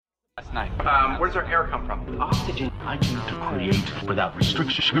last night. Where does our air come from? Oxygen. I came to create without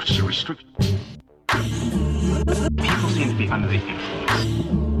restriction. People seem to be under the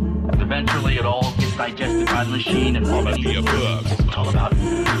influence. Eventually, it all gets digested by the machine and all of the above. It's all about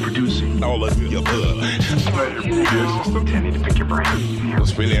producing. All of the above. I need to pick your brain.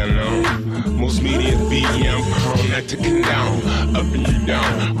 What's really unknown? Most media BM prone not to condone. Up and you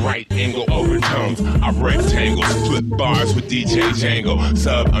down, right angle overtones. I rectangles, flip bars with DJ Django.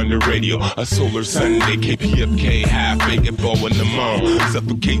 Sub under radio, a solar Sunday. KPFK, half baked bow in the moan.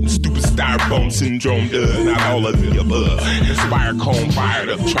 Suffocating stupid styrofoam syndrome does not all of the above. Inspire cone fired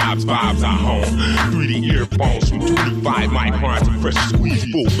up tribes vibes I home. 3D earphones from 25 microns to fresh squeeze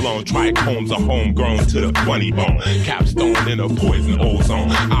full blown trichomes are homegrown to the funny bone. Capstone in a poison ozone.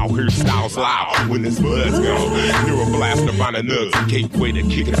 Out here styles loud when this bud's gone. Neuroblast Nirvana nugs, a gateway to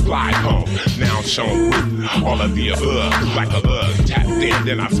kick and fly home. Now shown with all of the above. Like a bug, tapped in,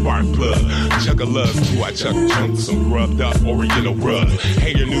 then I spark plug. Chuck a love too, I chuck chunks, some grubbed up oriental rug.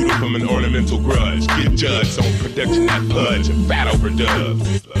 Hang your noodle from an ornamental grudge. Get judged on production that pudge and fat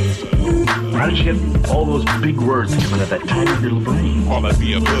overdubs. How did you get all those big words coming out of that tiny little brain? All of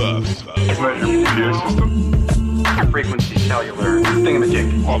the above. Where's your computer system? Frequency cellular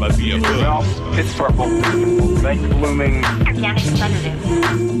thingamajig. All of the above. Well, it's purple. Make blooming. Organic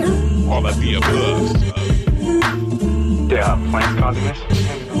sedative. All of the above. Yeah, plants causing this?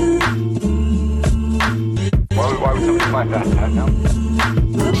 Why would somebody plant that? I don't know.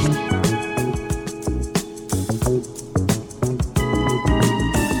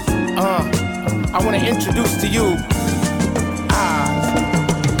 I want to introduce to you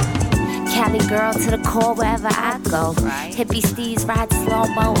Cali girl to the core wherever I go. Right. Hippie steez ride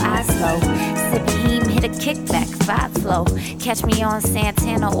slow-mo, I slow. Sippin' heme, hit a kickback, 5 flow. Catch me on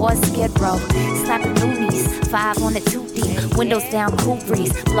Santana or Skid Row. Slapping loonies, 5 on the 2D. Windows down, cool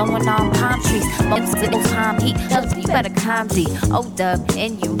breeze, blowing on palm trees. Most of those palm heat, you better calm D. O-dub,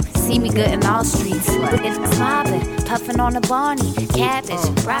 and you see me good in all streets. It's mobbing, puffing on the Barney.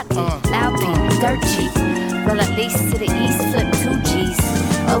 Cabbage, broccoli, loud beat, dirt cheap. Roll at least to the east, flip 2 G's.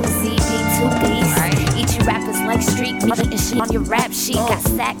 OZB, 2 B's. Eat you rappers like street meat and shit on your rap sheet. Got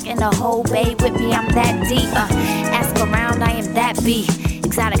sack in the whole bay with me, I'm that deep. Ask around, I am that B.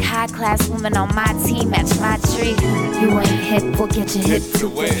 Exotic high class woman on my team, match my tree. You ain't hip, we'll get your hip to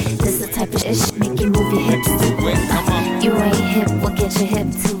it. This the type of ish, make you move your hips to it. You ain't hip, we'll get your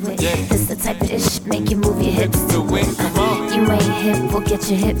hip to it. This the type of ish, make you move your hips to it. You ain't hip, we'll get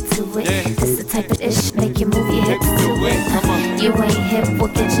your hip to it. This the type of ish, make you move your hips to it. You ain't hip, we'll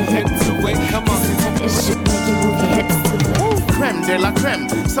get your hip to it. This the type of ish, make you move your hips to it. Creme de la creme,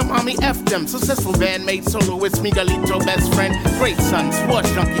 some army F them. Successful bandmate, soloist, Miguelito, best friend. Great son,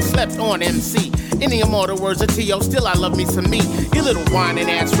 sports junkie, slept on MC. In the immortal words of T.O., still I love me some me. You little whining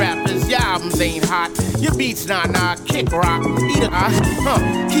ass rappers, your albums ain't hot. Your beats nah, kick rock, eat a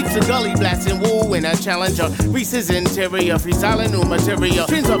keeps the gully blasting, woo in a Challenger. Reese's interior, freestyling new material.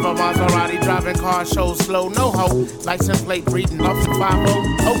 Dreams of a Maserati, driving car, show slow, no ho. License plate breathing off the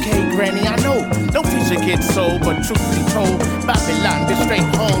 5-0. Okay, granny, I know, don't teach a kid so, but truth be told, Babylon, be straight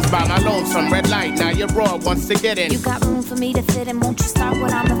homes by my lonesome red light. Now your broad wants to get in. You got room for me to fit in, won't you start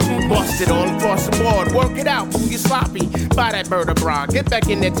what I'm a finish? Bust it all across the board, work it out, move you sloppy. Buy that bird of bra, get back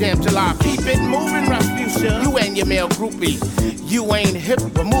in that damn July. Keep it moving, Rasputia. You and your male groupie. You ain't hip,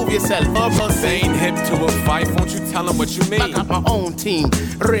 remove yourself. They ain't hip to a fight, won't you tell them what you mean? I got my own team,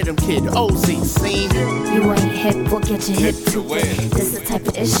 Rhythm Kid, OZ, scene. You ain't hip, we'll get your hip to it. This the type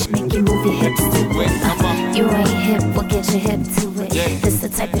of ish, make you move your hips to it. You ain't hip, we'll get your hip to it. This the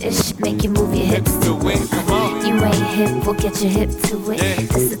type of ish, make you move your hips to it. You ain't hip, we'll get your hip to it.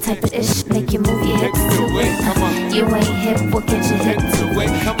 This the type of ish, make you move your hips to it. You ain't hip, we'll get your hip to it.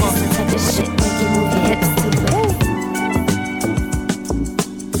 This the type of shit, make you move your hips to it.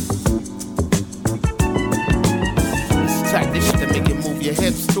 Type this shit to make you move your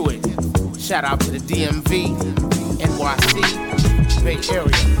hips to it. Shout out to the DMV, NYC, Bay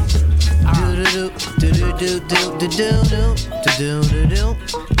Area.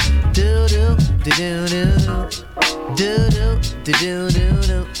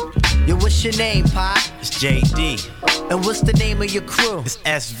 Yo, what's your name, Pop? It's JD. And what's the name of your crew? It's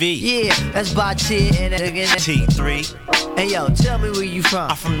SV. Yeah, that's Batir and T3. Hey yo, tell me where you from.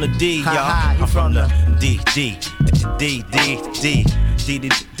 I'm from the D, y'all. Ha, you I'm from the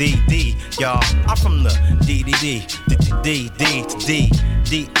DD, y'all. I'm from the DDD,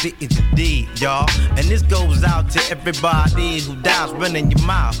 D, y'all. And this goes out to everybody who dies running your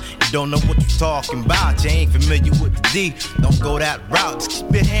mouth. You don't know what you're talking about. You ain't familiar with the D. Don't go that route. Just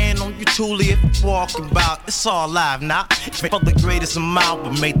keep your hand on your toolie if you're walking about. It's all live now. For the greatest amount,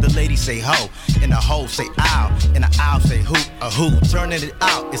 but make the lady say ho, and the ho say ow, and the ow say hoot, a who. Turning it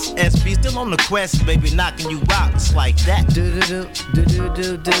out. It's SP still on the quest, baby, knocking you out. It's like that. Do do do do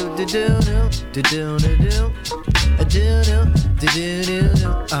do do do do do do do do do. A do do do do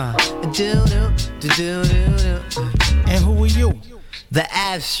do do. And who are you? The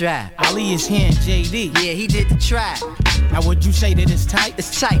Abstract. Ali is here in JD. Yeah, he did the track. Now would you say that it's tight?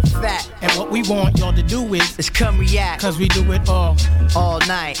 It's tight, fat. And what we want y'all to do is come react. Cause we do it all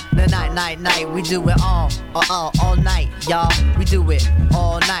night. The night. We do it all night, y'all. We do it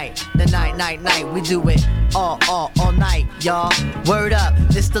all night. The night. We do it all night, y'all. Word up,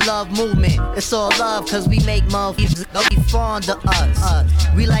 this the love movement. It's all love cause we make motherfuckers be fond of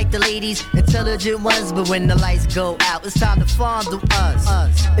us. We like the ladies, intelligent ones, but when the lights go out, it's time to fondle us.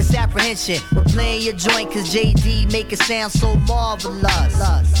 It's apprehension. We're playing your joint cause JD make it sound so marvelous.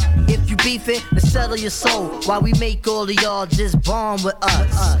 If you beefing, then settle your soul while we make all of y'all just bond with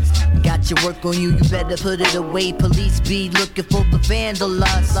us. Got your work on you, you better put it away. Police be looking for the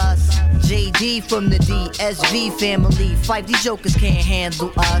vandalize us. JD from the DSV family. Fight these jokers can't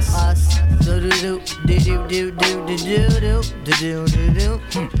handle us. Do do do do do do do do do do do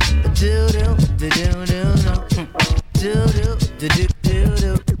do do do do do.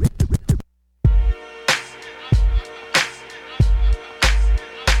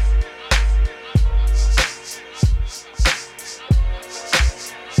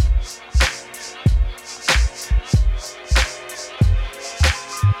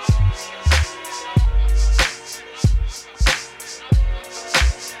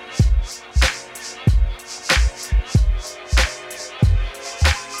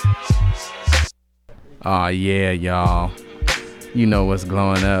 Aw, yeah, y'all. You know what's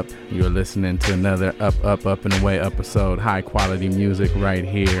glowing up. You're listening to another Up and Away episode. High quality music right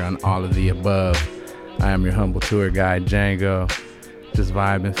here on All of the Above. I am your humble tour guide, Django. Just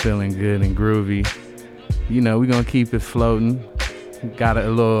vibing, feeling good and groovy. You know, we're going to keep it floating. Got a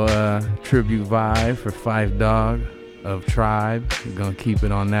little tribute vibe for Phife Dawg of Tribe. We're going to keep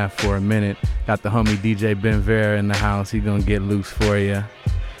it on that for a minute. Got the homie DJ Ben Vera in the house. He going to get loose for you.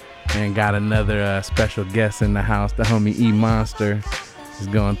 And got another special guest in the house, the homie E Monster is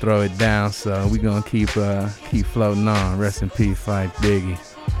gonna throw it down. So we gonna keep floating on. Rest in peace, Phife Diggy.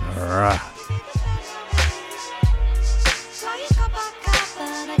 Rah.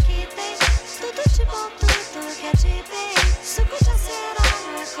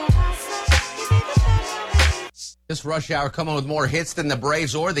 This rush hour coming with more hits than the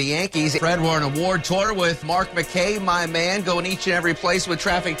Braves or the Yankees. Fred, we're on an award tour with Mark McKay, my man, going each and every place with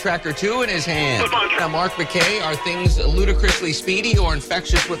Traffic Tracker 2 in his hand. Now, Mark McKay, are things ludicrously speedy or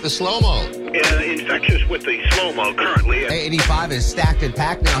infectious with the slow-mo? Infectious with the slow-mo currently. 85 is stacked and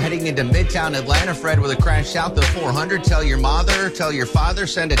packed now, heading into Midtown Atlanta. Fred, with a crash south of 400. Tell your mother, tell your father,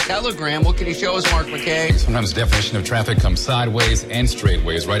 send a telegram. What can you show us, Mark McKay? Sometimes the definition of traffic comes sideways and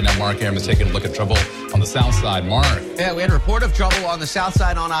straightways. Right now, Mark Aaron is taking a look at trouble on the south side. Mark. Yeah, we had a report of trouble on the south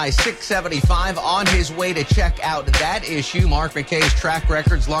side on I-675 on his way to check out that issue. Mark McKay's track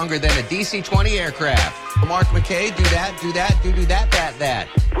record's longer than a DC-20 aircraft. Mark McKay, do that.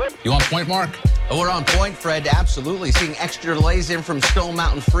 You on point, Mark? We're on point, Fred, absolutely. Seeing extra delays in from Stone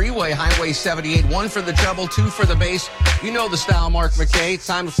Mountain Freeway, Highway 78. 1 for the treble, 2 for the bass. You know the style, Mark McKay. It's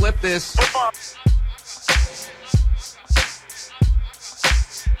time to flip this.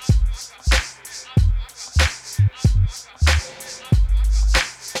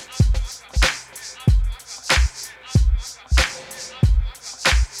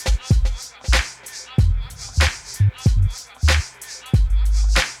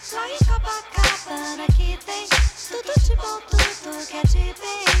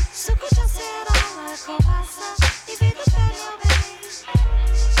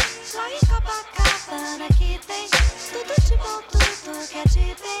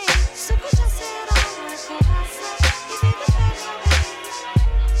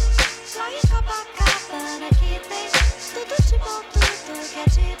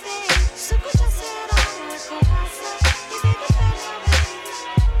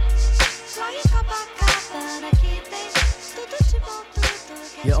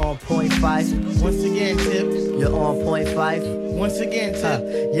 You're on point, Phife. Once again, Tip. You're on point, Phife. Once again,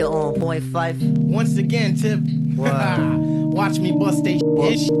 Tip. You're on point, Phife. Once again, Tip. Wow. Watch me bust they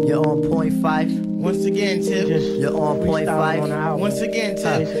ish. You're on point, Phife. Once again, Tip. You're on point 5. Once again,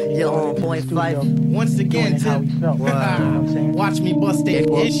 Tip. You're on point 5. Once again, Tip. Watch me bust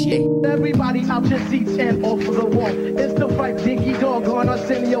that shit. Everybody out your seats and off of the wall. It's the fight, Dinky Dog on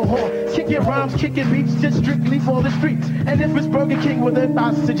Arsenio Hall. Kicking rhymes, kicking beats, just strictly for the streets. And if it's Burger King with it,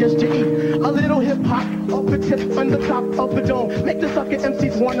 I suggest you eat a little hip hop up the tip on the top of the dome. Make the sucker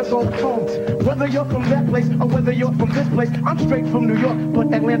MCs wanna go home. Whether you're from that place or whether you're from this place, I'm straight from New York,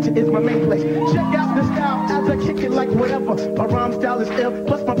 but Atlanta is my main place. Check out the style as I kick it like whatever. My rhyme style is ill,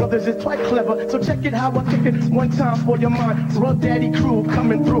 plus my brothers is quite clever. So check it how I kick it one time for your mind. Rub Daddy Crew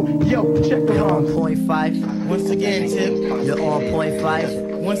coming through. Yo, check the rhymes. You're on point 5. Once again, Tip. You're on point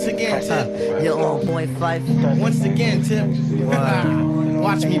 5. Once again, Tip. You're on point 5. Once again, Tip.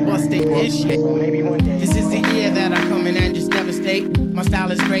 Watch me bust that shit. This is the year that I come in and just devastate. My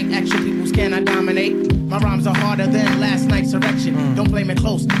style is great, action peoples cannot dominate. My rhymes are harder than last night's erection. Don't blame it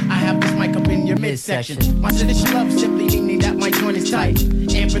close, I have this mic up in your midsection. My tradition love simply meaning that my joint is tight.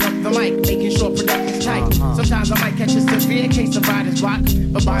 Amping up the mic, making sure production's tight. Sometimes I might catch a severe case of writer's block,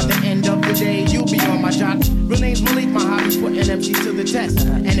 but by the end of the day, you'll be on my job. Real name's Malik, my hobby, putting MCs to the test.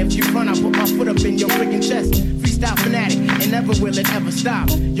 And if you run, I'll put my foot up in your freaking chest. Freestyle fanatic, and never will it ever stop.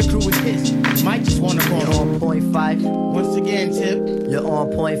 Your crew is pissed, might just wanna call. You're on point 5. Once again, Tip. You're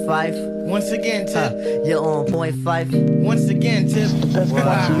on point 5. Once again, Tip. You're on point 5. Once again, Tip.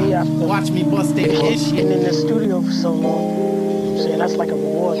 Watch me bust that shit. Been in the studio for so long. I'm saying that's like a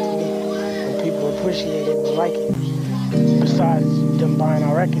reward to me. When people appreciate it and like it. Besides them buying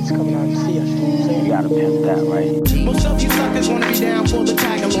our records, coming out and see us. So you gotta pimp that, right? Most of you suckers wanna be down for the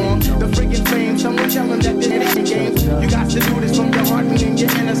tag along. The freaking fame, someone tell them that they're in games. You got to do this from your heart and in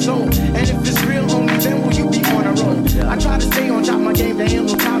your inner soul. And if it's real, only then will you be on a roll. I try to stay on top of my game, there ain't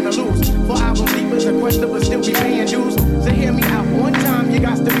no time to lose. For album deepers, a quest but still be paying dues. So hear me out one time, you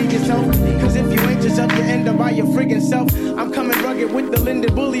got to be yourself. Cause if you ain't yourself, you end up by your friggin' self. I'm coming rugged with the Linda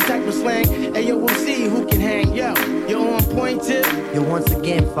Bully type of slang. And yo, we'll see who can hang. Yo, you're on point, Tip. You're once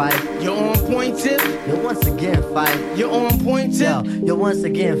again 5. You're on point, Tip. You're once again 5. You're on point, Tip. Yo, you're once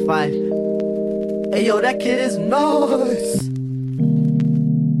again 5. Hey yo, that kid is nice.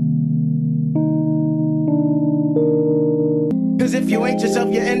 Cause if you ain't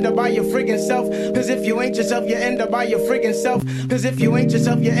yourself, you end up by your friggin' self. Cause if you ain't yourself, you end up by your friggin' self. Cause if you ain't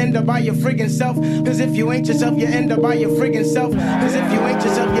yourself, you end up by your friggin' self. Cause if you ain't yourself, you end up by your friggin' self. Cause if you ain't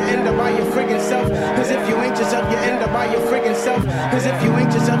yourself, you end up by your friggin' self. Cause if you ain't yourself, you end up by your friggin' self. Cause if you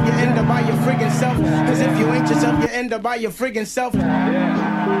ain't yourself, you end up by your friggin' self. Cause if you ain't yourself, you end up by your friggin' self.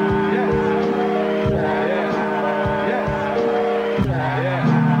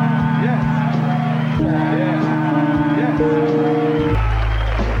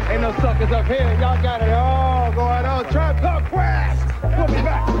 Ain't no suckers up here. Y'all got it all going on. Try to talk fast. Put me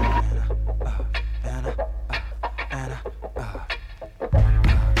back.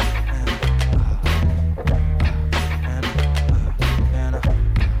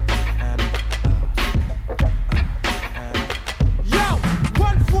 Yo,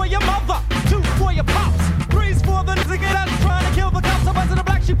 1 for your mother, 2 for your pops, 3's for the nigga that's trying to kill the cops. I'm buzzing the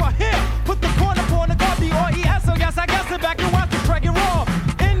black sheep are here. Put the corner for the guard, B-R-E-S. So yes, I guess it back and watch the track and raw.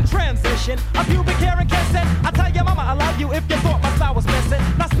 In transition, a pubic hair and kissing. I tell your mama I love you if you thought my style was missing.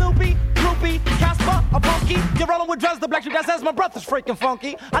 Now Snoopy, Droopy, Casper, a Punky. You're rolling with drugs, the black sheep that says my brother's freaking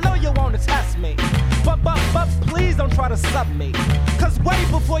funky. I know you wanna test me, but please don't try to sub me. Cause way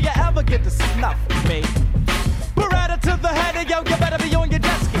before you ever get to snuff me. Beretta to the head and yo, you better be on your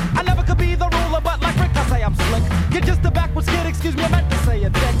jet ski. I never could be the ruler, but like Rick, I say I'm slick. You're just a backwards kid, excuse me, I meant to say a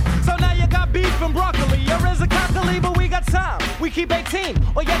dick. So now you got beef and broccoli, you're a cockily, but we got time. We keep 18,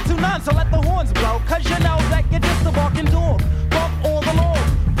 or yet 2-9, so let the horns blow. Cause you know that you're just a walking dog. Bump all the law,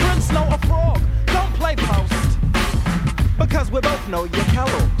 Prince know a frog. Don't play post, because we both know you're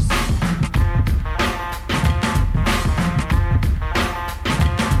Kellogg's.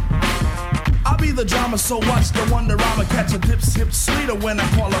 Be the drama, so watch the wonder I'ma catch a dip's hip sweeter when I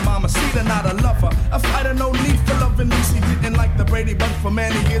call her mama Cedar, not a lover. A fighter, no need for loving Lucy. Didn't like the Brady Bunch for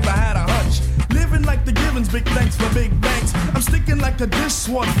many years, I had a hunch. Living like the Givens, big thanks for big banks. I'm sticking like a dish,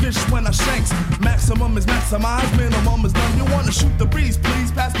 swordfish when I shanks. Maximum is maximized, minimum is done. You wanna shoot the breeze,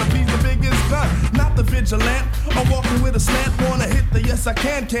 please pass the piece, the biggest gun. Not the vigilant, or walking with a slant. Wanna hit the yes I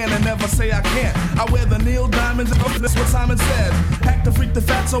can and never say I can't. I wear the Neil Diamonds, and that's what Simon says. Hack the freak the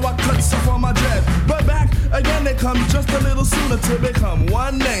fat, so I cut stuff on my dread. But back Again, they come just a little sooner to become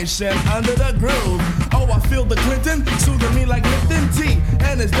one nation under the groove. Oh, I feel the Clinton soothing me like Lipton tea,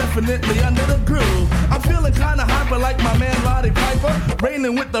 and it's definitely under the groove. I'm feeling kinda hyper like my man Roddy Piper,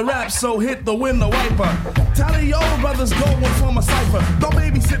 raining with the rap, so hit the window wiper. Tally your old brothers going for my cipher. Don't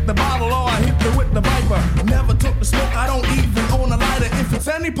babysit the bottle or I hit you with the Viper. Never took the smoke, I don't even own a lighter. If it's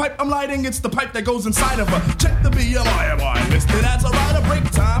any pipe I'm lighting, it's the pipe that goes inside of her. Check the BMI, am I listed as a rider? Break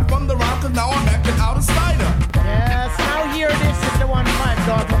time from the round, cause now I'm acting out of cider. Yes, now here this is the 1-5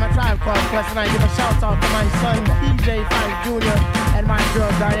 dog from a Tribe Called Quest, and I give a shout out to my son PJ Five Jr. and my girl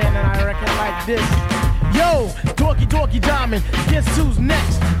Diane, and I reckon like this. Yo, Dorky Diamond, guess who's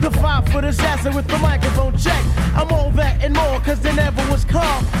next? The 5-foot assassin with the microphone check. I'm all that and more, cause there never was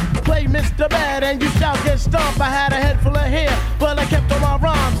calm. Play Mr. Bad and you shall get stomped. I had a head full of hair, but I kept on my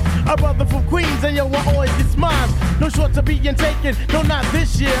rhymes. A brother from Queens, and yo, I always get mine. No short to being taken, no, not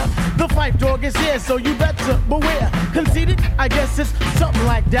this year. The Fife dog is here, so you better beware. Conceited, I guess it's something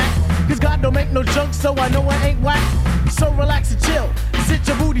like that. Cause God don't make no jokes, so I know I ain't whack. So relax and chill, sit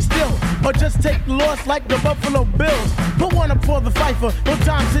your booty still, or just take the loss like the Buffalo Bills. Put one up for the Fifer, no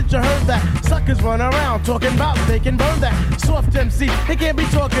time since you heard that. Suckers run around talking about they can burn that. Soft MC, they can't be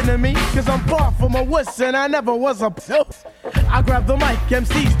talking to me, cause I'm far from a wuss and I never was a puss. I grab the mic,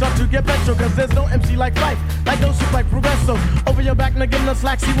 MCs start to get petrol, cause there's no MC like Fife, like those who like Progresso. Over your back, now give no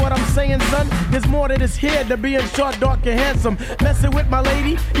slack, see what I'm saying, son? There's more to this here than being short, dark, and handsome. Messing with my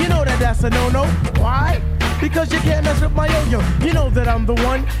lady, you know that that's a no-no. Why? Because you can't mess with my yo-yo. You know that I'm the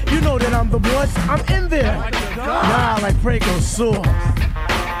one, you know that I'm the boss. I'm in there. Nah, like Prego sauce.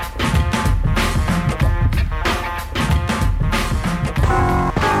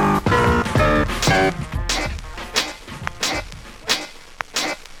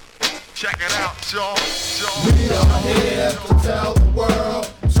 Check it out, y'all. We are here to tell the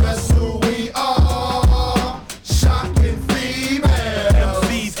world just who we are. Shocking females.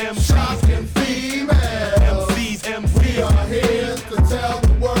 Shocking females. We are here to tell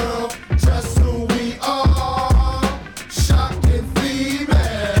the world just who we are. Shocking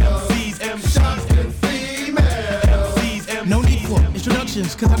females. Shocking females. No need for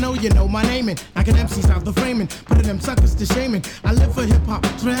introductions, cause I know you know my name and I can MC stop the framing, putting them suckers to shaming. I live for hip hop,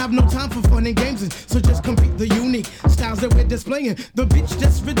 so I have no time for fun and games, so just complete the unique styles that we're displaying. The beat's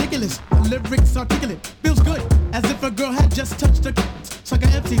just ridiculous, the lyrics articulate, feels good, as if a girl had just touched a sucker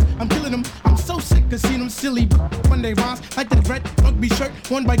MCs. I'm killing them, I'm so sick of seeing them silly when they rhymes like that red rugby shirt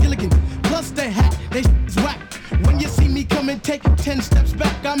worn by Gilligan. Plus their hat, they is whack. When you see me come and take 10 steps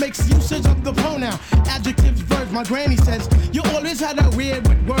back, I make usage of the pronoun, adjectives, verbs. My granny says, you always had a weird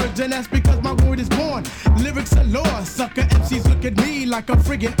with words, and that's because my word is born. Lyrics are law, sucker MCs look at me like a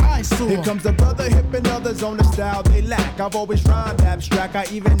friggin' eyesore. Here comes a brother hip and others on the style they lack. I've always rhymed abstract, I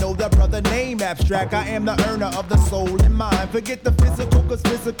even know the brother name abstract. I am the earner of the soul and mind. Forget the physical, cause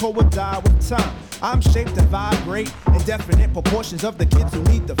physical will die with time. I'm shaped to vibrate in definite proportions of the kids who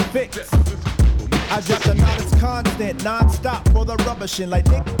need the fix. I drop the knowledge constant, non-stop for the rubbishing. Like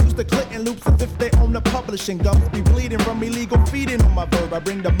Nick used to Clinton loops as if they own the publishing. Gums be bleeding from illegal feeding on my verb. I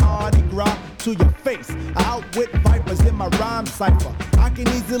bring the Mardi Gras to your face. I outwit vipers in my rhyme cipher. I can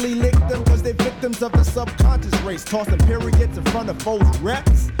easily lick them cause they're victims of the subconscious race. Tossing periods in front of foes'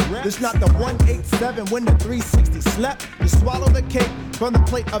 reps. This not the 187 when the 360 slept. You swallow the cake from the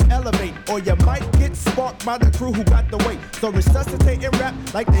plate of Elevate, or you might get sparked by the crew who got the weight. So resuscitate and rap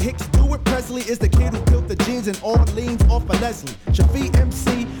like the Hicks do with Presley is the kid who killed the jeans and all leans off of Leslie. Shafi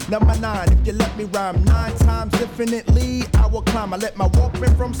MC number 9. If you let me rhyme 9 times infinitely, I will climb. I let my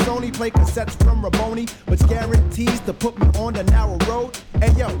Walkman from Sony play cassettes from Raboni, which guarantees to put me on the narrow road.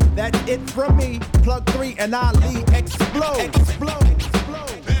 And yo, that's it from me. Plug 3 and Ali explode. Explode.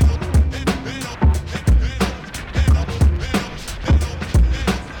 Explode.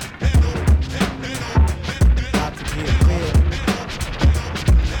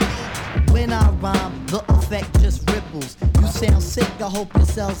 When I rhyme, the effect just ripples. You sound sick, I hope your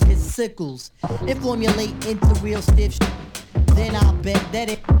cells get sickles. It formulate into real stiff shit. Then I bet that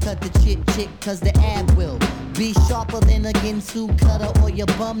it cut the chick, cause the ad will be sharper than a Ginsu cutter or your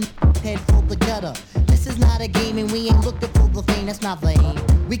bum head for the gutter. This is not a game and we ain't looking for the fame, that's not the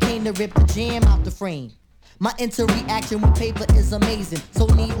aim. We came to rip the jam out the frame. My interaction with paper is amazing. So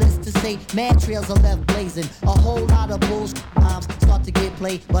needless to say, mad trails are left blazing. A whole lot of bullshit rhymes start to get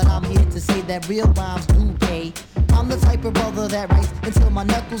played, but I'm here to say that real rhymes do pay. I'm the type of brother that writes until my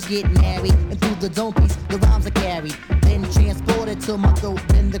knuckles get married, and through the donkeys, the rhymes are carried. Then transported to my throat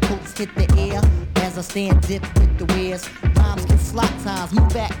when the coats hit the air. As I stand dipped with the wares, rhymes can slot times. Move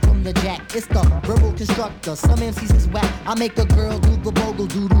back from the jack. It's the verbal constructor. Some MCs is whack. I make a girl do the bogle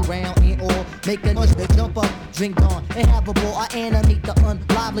doodle round and all. Make a nudge that jump up, drink on, and have a ball. I animate the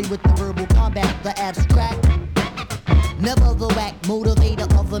unlively with the verbal combat, the abstract. Never the whack motivator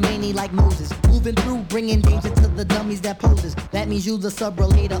of the many like Moses. Moving through, bringing danger to the dummies that poses. That means you the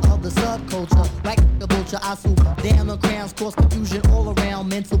sub-relator of the subculture. Like the vulture, I swoop down on crowns, cause confusion all around.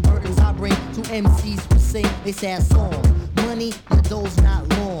 Mental burdens I bring to MCs who sing they sad songs. Money, your dole's not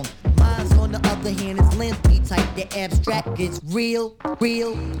long. Mine's on the other hand is lengthy type. The abstract gets real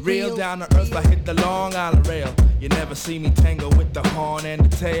down to earth. I hit the Long Island rail. You never see me tangle with the horn and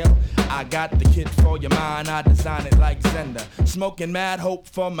the tail. I got the kit for your mind. I design it like Zender. Smoking mad hope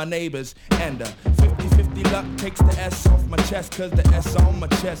for my neighbors. Ender. 50-50 luck takes the S off my chest, cause the S on my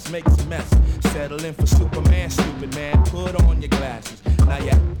chest makes a mess. Settle in for Superman, stupid man. Put on your glasses. Now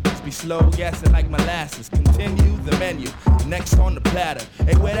yeah, just be slow gassing like molasses. Continue the menu. Next on the platter.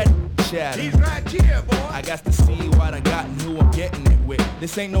 Hey, where that shatter? He's right here, boy. I got to see what I got and who I'm getting it with.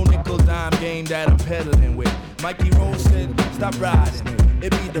 This ain't no nickel dime game that I'm peddling with. Mikey Rose said, stop riding.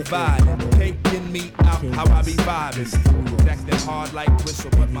 It be dividing, taking me out how I be vibing. Acting hard like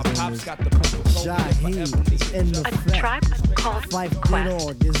whistle, but my pops got the pistol. Shaheed is in effect. A Tribe Called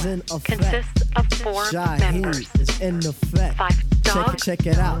Quest is in effect. Consists of 4 members. Shaheed is in effect. 5 Dog. Check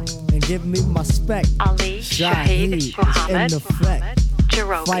it out and give me my spec. Ali, Shaheed, Muhammad, is in effect.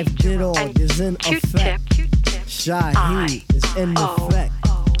 Jerobi, 5 Dog is in effect. Shaheed is in effect.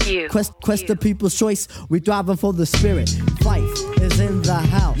 Quest the people's choice, we thriving for the spirit. Fife is in the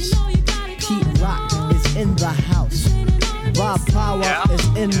house. Pete Rock is in the house. Bob Power is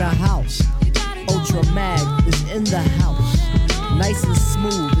in the house. Ultra Mag is in the house. Nice and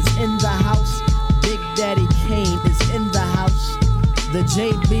Smooth is in the house. Big Daddy Kane is in the house. The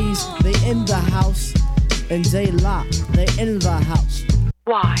JBs, they in the house. And J Lock, they in the house.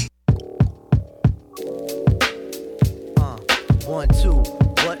 Why? 1, 2,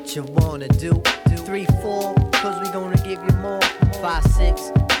 what you wanna do? 3, 4, cause we gonna give you more. 5,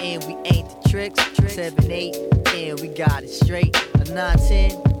 6, and we ain't the tricks. 7, 8, and we got it straight. 9,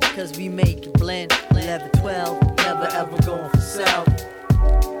 10, cause we make it blend. 11, 12, never ever going for self.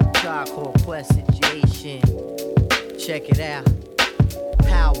 Tribe Called Quest situation. Check it out.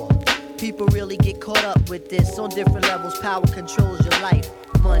 Power. People really get caught up with this on different levels. Power controls your life.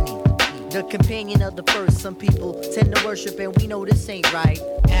 Money. The companion of the first. Some people tend to worship and we know this ain't right.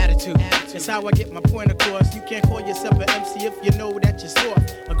 Attitude. It's how I get my point across. You can't call yourself an MC if you know that you're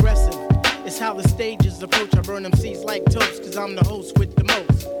soft. Aggressive. It's how the stages approach. I burn MCs like toast, cause I'm the host with the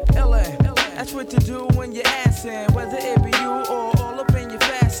most. LA, that's what to do when you're assin'. Whether it be you or all up in your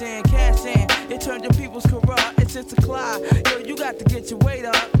fashion. Cash in, it turned your people's corrupt. It's just a clock. Yo, you got to get your weight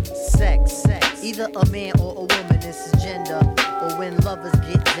up. Sex. Either a man or a woman, this is gender. Or when lovers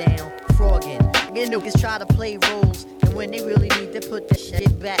get down, frogging. You know, just try to play roles. And when they really need to put the shit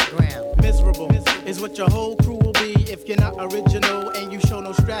in background. Miserable is what your whole crew will be if you're not original and you show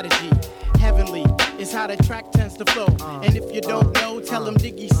no strategy. Heavenly is how the track tends to flow. And if you don't know, tell them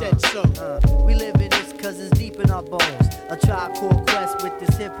Diggy said so. We live in this cause it's deep in our bones. A Tribe Called Quest with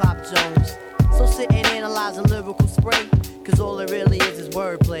this hip-hop Jones. So sit and analyze a lyrical spray. Cause all it really is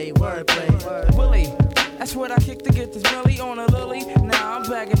wordplay. Willie, that's what I kick to get this Millie on a lily. Now I'm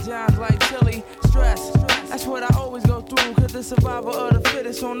bagging jobs like chili. Stress, that's what I always go through. Cause the survival of the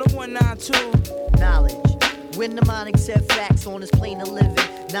fittest on the 192. Knowledge. When the mind accept facts on this plane of living,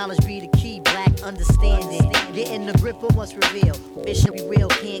 knowledge be the key, black understanding. Getting the grip of what's revealed. It should be real,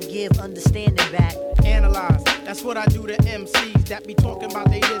 can't give understanding back. Analyze, that's what I do to MCs that be talking about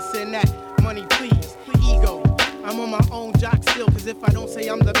they this and that. Money please, ego. I'm on my own jock still, cause if I don't say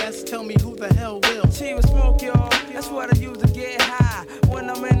I'm the best, tell me who the hell will. She was smoke, y'all, that's what I use to get high. When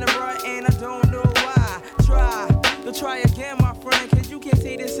I'm in the rut and I don't know why. Try again, my friend, cause you can't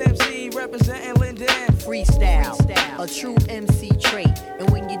see this MC representing Linden. Freestyle, a true MC trait. And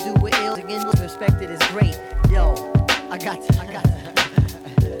when you do it ill, again, respected is great. Yo, I got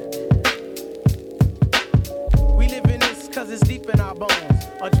We live in this cause it's deep in our bones.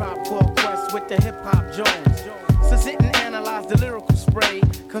 A Tribe Called Quest with the hip-hop Jones. So sit and analyze the lyrical spray,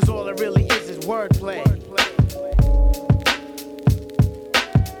 cause all it really is wordplay.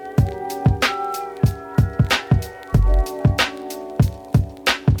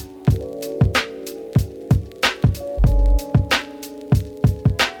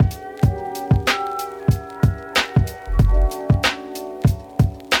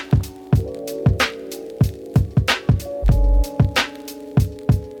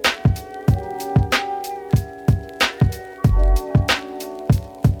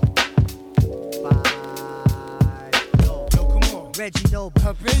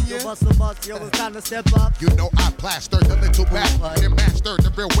 Noble. Yo, bust, yo, it's time to step up. You know I plastered the little back and mastered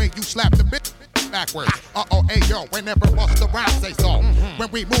the real way you slap the bit backwards. Hey yo, whenever Busta Rhymes say so.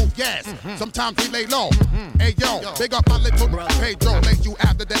 When we move, yes. Sometimes we lay low. Hey yo, big up my little Pedro. Lace you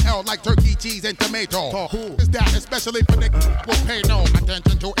after the L like turkey, cheese, and tomato. Who is that? Especially for niggas will pay no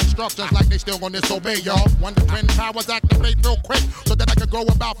attention to instructions like they still gonna disobey, y'all. When the twin powers activate real quick so that I can grow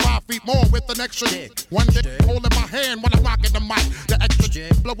about 5 feet more with an extra one dick holding my hand when I'm rocking the mic. The extra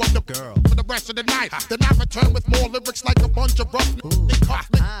blow up the girl for the rest of the night. Then I return with more lyrics like a bunch of rough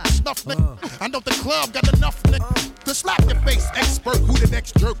snuff I know the club got enough to slap your face. Expert, who the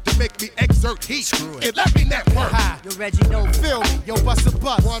next jerk to make me exert heat? It let me network. Yo, Reggie Noble. Feel me, yo, bust a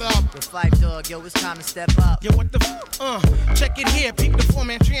bust. What up? Yo, Five Dog, yo, it's time to step up. Yo, what the check it here, peep the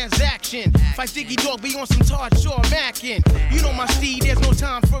 4-man transaction. Fight Diggy Dog, be on some Todd Shaw mackin'. You know my steed, there's no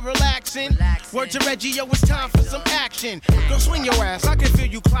time for relaxing. Word to Reggie, yo, it's time for some action. Go swing your ass, I can feel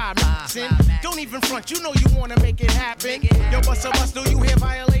you climaxing. Don't even front, you know you wanna make it happen. Yo, bust a bust, do you hear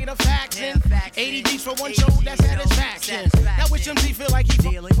violator faxing? 80 G's for one show, that's satisfaction. Now which MC feel like he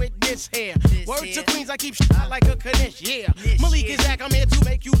dealing with this here? Word to Queens, I keep shit like a Kanish, yeah. Malik is Zach, I'm here to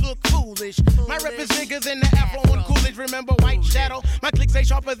make you look foolish. My rep is bigger than the Afro on Coolidge. Remember White Shadow? My clicks ain't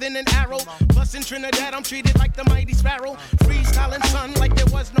sharper than an arrow. Plus in Trinidad, I'm treated like the mighty sparrow. Freestyling sun like there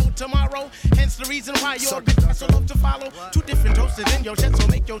was no tomorrow. Hence the reason why your bitch I so love to follow. Two different toasters in your chest, so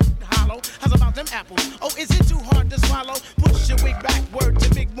make your hollow. How's about them apples? Oh, is it too hard to swallow? Push your wig back, word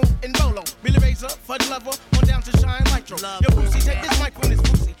to Big Move and Bolo. Billy Razor, Fudge Lover, on down to Shine Nitro. Yo, Boosie, take this mic from this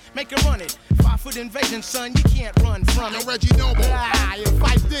pussy. Make it run it. 5-foot invasion, son, you can't run from it. Yo, Reggie Noble. You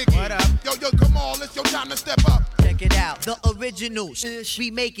fight Diggy. What up? Yo, come on, it's your time to step up. Check it out, the original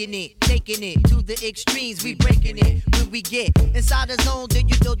we making it, taking it to the extremes, we breaking it. When we get inside the zone, then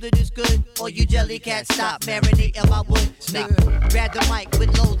you know that it's good. Or you jelly cat, stop marinating my wood. Nigga, grab the mic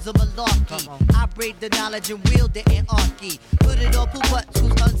with loads of malarkey. I break the knowledge and wield the anarchy. Put it on poo-butts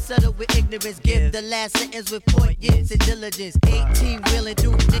who's unsettled with ignorance. Give the last sentence with poignance and diligence. 18 wheeling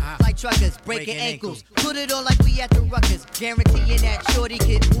through like truckers, breaking ankles. Put it on like we at the ruckus. Guaranteeing that shorty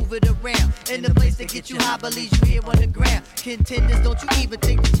can move it around. In the place to get you high, believes you here on the ground. Contenders, don't you even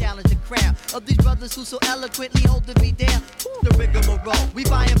think to challenge the crown of these brothers who so eloquently holding me down. The rigmarole, we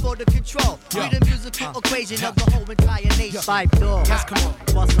vying for the control. We the musical equation of the whole entire nation. Five Dog, yes, come on.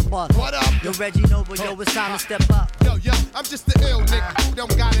 Bust a bust. What up? Yo, Reggie Noble, yo, it's time to step up. Yo, I'm just the ill nigga who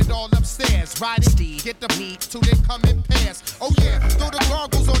don't got it all upstairs. Ride it, get the beat till they come in pairs. Oh yeah, throw the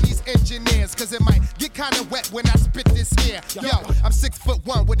gargles on these engineers, cause it might get kinda wet when I spit this here. Yo, I'm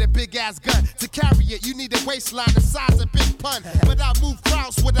 6'1" with a big ass gun. To carry it, you need a waistline the size of Big Pun. But I move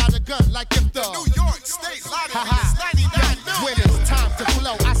crowds without a gun, like if the New York State Lottery is 99 million. When it's time to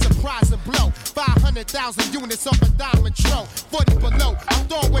flow, I surprise and blow. 500,000 units off a diamond tro. 40 below, I'm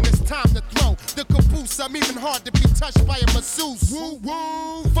throwing when it's time to throw. The caboose, I'm even hard to be touched by a masseuse. Woo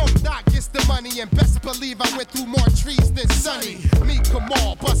woo. Folk Doc gets the money, and best believe I went through more trees than Sunny. Me,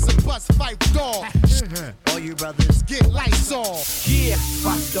 Kamal, bust a bust, fight dog. All you brothers, get lights off. Yeah,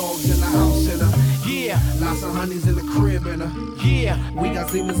 5 dogs in the house in her. Yeah, lots of honeys in the crib in her. Yeah, we got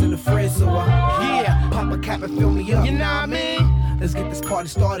Zimmer's in the fridge, so yeah, pop a cap and fill me up. You know what I mean? Let's get this party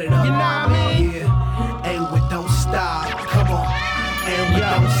started up. You know what I mean? Yeah, and we don't stop. Come on, and we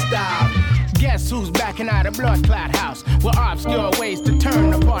don't stop. Guess who's backing out of Blood Clot House? With obscure ways to turn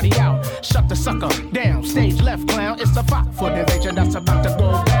the party out. Shut the sucker down, stage left clown. It's a 5-foot invasion that's about to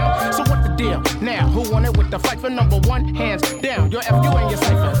go down. So what the deal? Now, who won it with the fight for number one? Hands down, your FU and your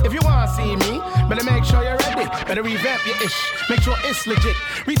cipher. If you wanna see me, better make sure you're ready. Better revamp your ish, make sure it's legit.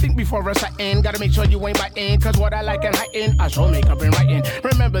 Rethink before us I end. Gotta make sure you ain't biting, cause what I like and heighten, I show makeup and writing.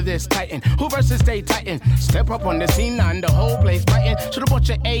 Remember this Titan, who versus stay Titan. Step up on the scene, and the whole place biting. Should've bought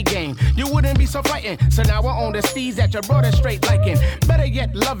your A game, you wouldn't be so frightened. So now we're on the steez that you brought her straight liking. Better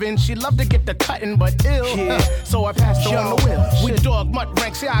yet loving, she loved to get the cutting, but ill. Yeah. So I passed her on the wheel. With dog mutt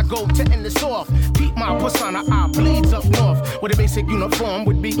ranks, here I go to end this off. Keep my persona, I bleeds up north. With a basic uniform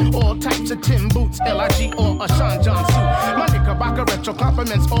would be all types of Tim boots, LIG or a Sean John suit. My Knickerbocker retro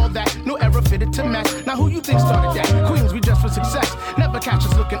compliments, all that. New era fitted to match. Now who you think started that? Queens, we dress for success. Never catch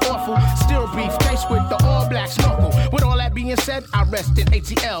us looking awful. Still briefcase with the all black snorkel. With all that being said, I rest in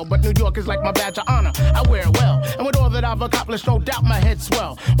ATL. But New York is like my badge of honor. I wear it well. And with all that I've accomplished, no doubt my head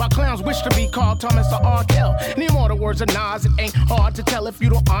swell. While clowns wish to be called Thomas or R. Kell. Need more the words of Nas, it ain't hard to tell. If you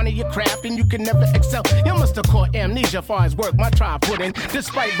don't honor your craft, and you can never excel. You must have caught amnesia far as work my tribe put in.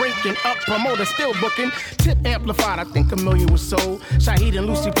 Despite breaking up, promoter still booking. Tip amp amplified, I think 1 million was sold. Shaheed and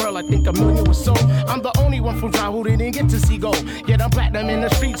Lucy Pearl, I think 1 million was sold. I'm the only one from Dry who didn't get to see gold. Yet I'm platinum in the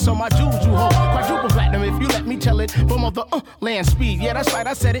streets, so my jewels you hold. Quadruple platinum if you let me tell it. From all the land speed, yeah, that's right,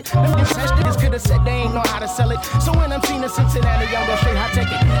 I said it. Them niggas could have said they ain't know how to sell it. So when I'm seen in Cincinnati, I'm gonna straight high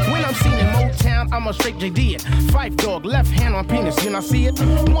take it. When I'm seen in Motown, I'm a straight JD it. Fife dog, left hand on penis, you not see it?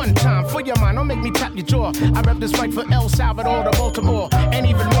 One time for your mind, don't make me tap your jaw. I rep this right for El Salvador to Baltimore, and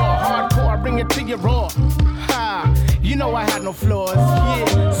even more hardcore, I bring it to your raw. Ha, you know I had no flaws,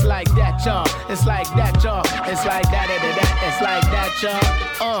 yeah. It's like that, y'all. It's like that, y'all. It's like that, it's like that,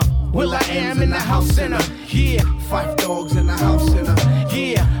 y'all. Will I am in the house center, yeah. Five dogs in the house center,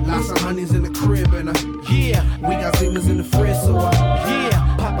 yeah. Lots of honeys in the crib and yeah. We got Zimas in the fridge, so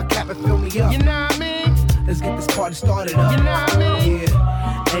yeah. Pop a cap and fill me up. You know what I mean? Let's get this party started up. You know what I mean?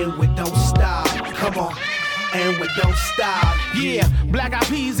 Yeah. And we don't stop. Come on. And we don't stop. Yeah. Black Eyed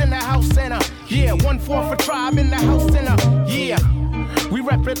Peas in the house center. Yeah. 1/4 for Tribe in the house center. Yeah. We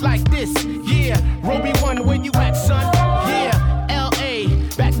rep it like this. Yeah. Roby 1, where you at, son? Yeah. L.A.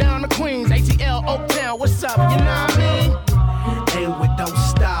 Back down to Queens. ATL, Oaktown. What's up? You know what I mean? And we don't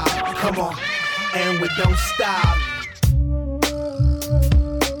stop. Come on. And we don't stop.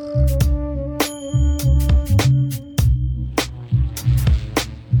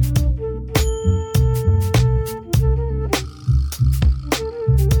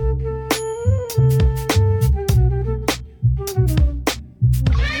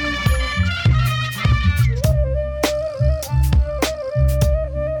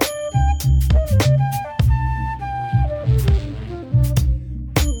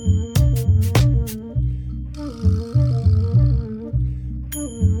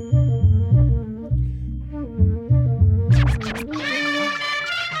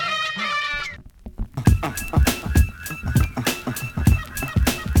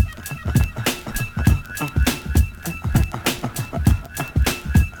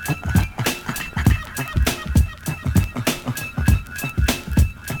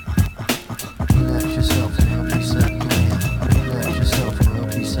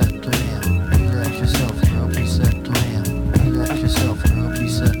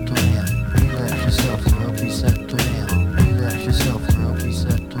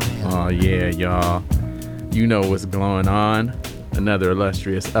 Y'all, you know what's going on. Another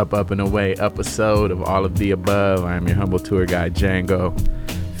illustrious Up and Away episode of All of the Above. I am your humble tour guide Django,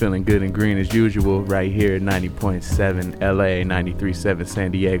 feeling good and green as usual right here at 90.7 LA, 93.7 San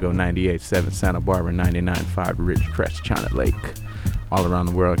Diego, 98.7 Santa Barbara, 99.5 Ridgecrest, China Lake. All around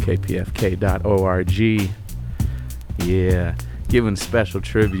the world, kpfk.org. Yeah, giving special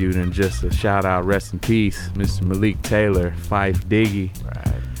tribute and just a shout out, rest in peace, Mr. Malik Taylor, Fife Diggy. Right.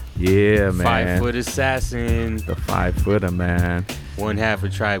 Yeah, man. 5 foot assassin. The 5 footer, man. One half a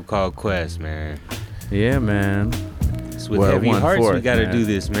Tribe Called Quest, man. Yeah, man. It's with heavy hearts we gotta do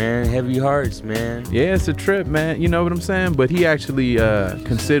this, man. Heavy hearts, man. Yeah, it's a trip, man. You know what I'm saying? But he actually,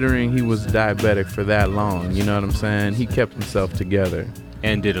 considering he was diabetic for that long, you know what I'm saying? He kept himself together.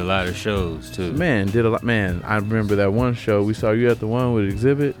 And did a lot of shows, too. Man, did a lot. Man, I remember that one show. We saw you at the one with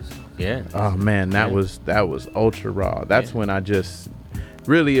Exhibit. Yeah. Oh, man, that was ultra raw. That's when I just...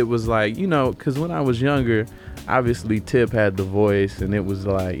 Really, it was like, you know, because when I was younger, obviously Tip had the voice, and it was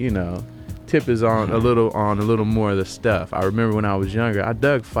like, you know, Tip is on a little more of the stuff. I remember when I was younger, I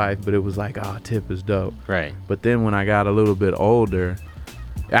dug Fife, but it was like, oh, Tip is dope. Right. But then when I got a little bit older,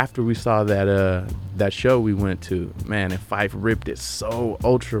 after we saw that show we went to, man, and Fife ripped it so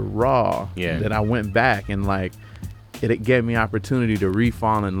ultra raw that I went back and like, it gave me opportunity to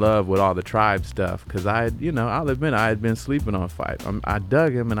re-fall in love with all the Tribe stuff, because I'll admit I had been sleeping on Fife. I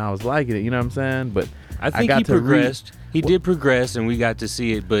dug him and I was liking it, you know what I'm saying? But I think he progressed. He did progress, and we got to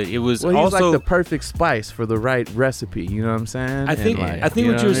see it, but it was he's also like the perfect spice for the right recipe, you know what I'm saying? I think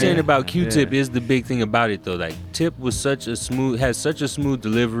what you were saying about Q-Tip is the big thing about it, though. Like, Tip was has such a smooth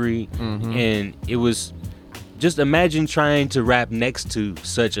delivery, and it was... Just imagine trying to rap next to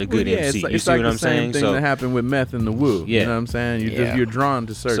such a good MC. It's like, you see what I'm saying? It's like the same thing that happened with Meth and the Wu. You know what I'm saying? You're drawn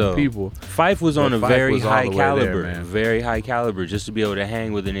to certain people. Fife was on a very high caliber, very high caliber, just to be able to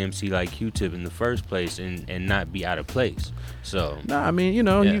hang with an MC like Q-Tip in the first place and not be out of place. So I mean, you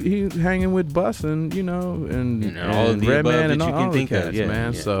know, he hanging with Bus and and all of the Redman and all you can think cats, of,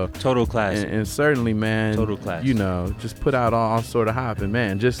 man. So total classic, and certainly, man, total classic. You know, just put out all sort of hopping,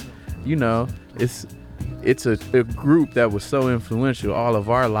 man. Just it's a group that was so influential all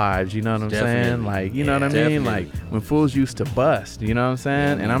of our lives, you know what I'm saying? Like, you know what I mean? Like when fools used to bust, you know what I'm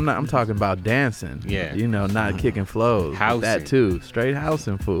saying? And I'm talking about dancing. Yeah. You know, not kicking flows. Housing. That too. Straight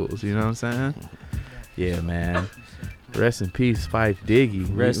housing fools, you know what I'm saying? Yeah, man. Rest in peace, Phife Diggy.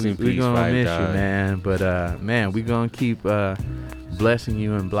 Rest in peace, we gonna Phife, miss dog. you, man. But man, we gonna keep blessing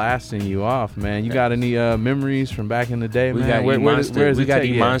you and blasting you off, man. You got any memories from back in the day, We man? got E-Monster. We got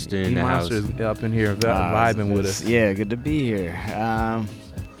take- E-Monster in the E-Monster's house. up in here vibing with us. Yeah, good to be here.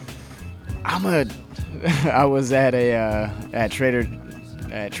 I was at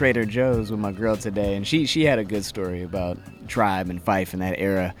Trader Joe's with my girl today, and she had a good story about Tribe and Phife in that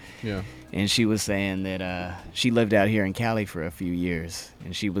era. Yeah. And she was saying that she lived out here in Cali for a few years,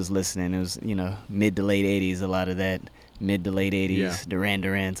 and she was listening. It was, mid to late 80s, a lot of that mid to late 80s Yeah.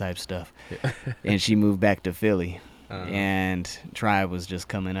 Duran type stuff. And she moved back to Philly, and Tribe was just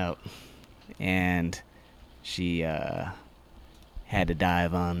coming up. And she had to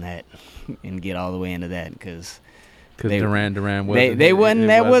dive on that and get all the way into that because Duran wasn't they it. wasn't It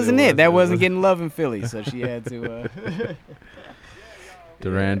that was- wasn't it it. was- That it wasn't was- getting love in Philly, so she had to.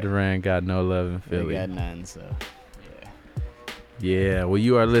 Duran got no love in They Philly. got none. So Yeah, well,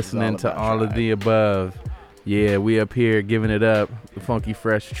 you are listening to about all of Tribe. the above. Yeah, we up here giving it up. The Funky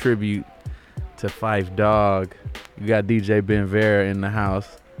Fresh tribute to Phife Dawg. You got DJ Ben Vera in the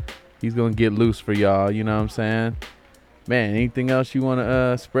house. He's going to get loose for y'all, you know what I'm saying? Man, anything else you want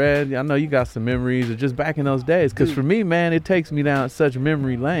to spread? I know you got some memories of just back in those days. Because for me, man, it takes me down such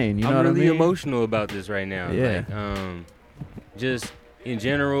memory lane. You know I'm what really I mean? emotional about this right now. Yeah. Like, just in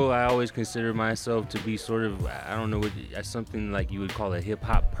general, I always consider myself to be sort of, I don't know, something like you would call a hip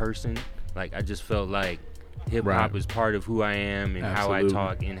hop person. Like, I just felt like hip hop Right. is part of who I am and how I Absolutely.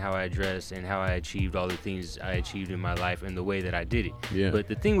 talk and how I dress and how I achieved all the things I achieved in my life and the way that I did it. Yeah. But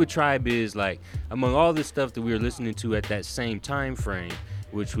the thing with Tribe is, like, among all the stuff that we were listening to at that same time frame,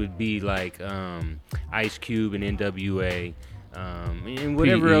 which would be like Ice Cube and NWA, and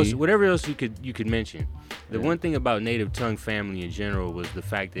whatever else you could mention. The one thing about Native Tongue Family in general was the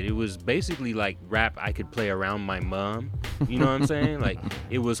fact that it was basically like rap I could play around my mom. You know what I'm saying? Like,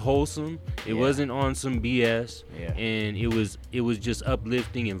 it was wholesome. It wasn't on some BS. Yeah. And it was just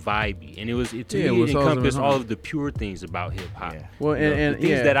uplifting and vibey. And it Yeah, it me was it wholesome encompassed and all hard. of the pure things about hip hop. Well, You know, and the things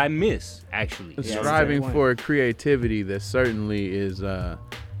yeah. that I miss, actually. Striving for creativity that certainly is,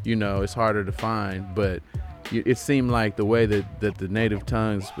 it's harder to find, but it seemed like the way that the Native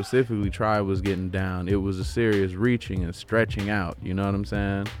Tongues, specifically Tribe, was getting down, it was a serious reaching and stretching out, you know what I'm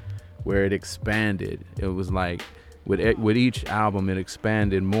saying? Where it expanded. It was like, with each album, it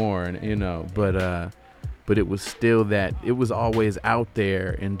expanded more, and but it was still that, it was always out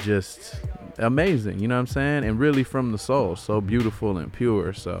there and just amazing, you know what I'm saying? And really from the soul, so beautiful and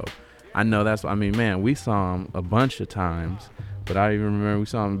pure. So I know man, we saw him a bunch of times, but I even remember we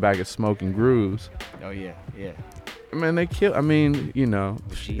saw him back at Smoking Grooves. Oh yeah. Man, they killed.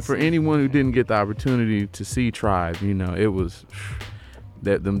 For anyone who didn't get the opportunity to see Tribe, it was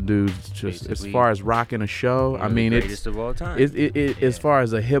that them dudes just, Basically, as far as rocking a show, one of the greatest of all time. As far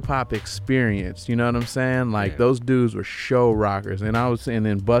as a hip hop experience, you know what I'm saying? Like, those dudes were show rockers, and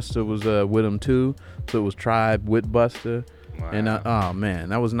then Busta was with them too, so it was Tribe with Busta. Wow. And oh man,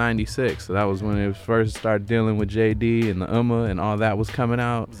 that was '96. So that was when it first started dealing with JD and the and all that was coming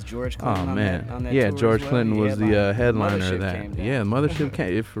out. Was George Clinton oh on man, that- on that yeah, tour as George well? Clinton He was the headliner Mothership of that. came down. Yeah, Mothership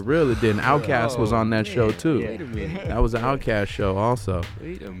came. For real, it did. And Outkast was on that show too. Wait a minute. That was an Outkast show also.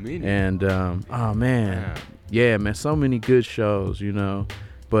 Wait a minute. And oh man, yeah, man, so many good shows,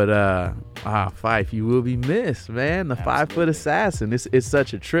 But Phife, you will be missed, man. The 5-foot assassin. It's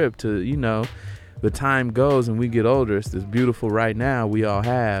such a trip to, the time goes and we get older. It's this beautiful right now we all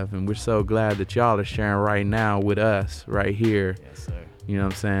have, and we're so glad that y'all are sharing right now with us right here. Yes, sir. You know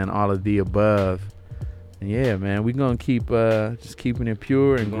what I'm saying? All of the above. And yeah, man, we're gonna keep just keeping it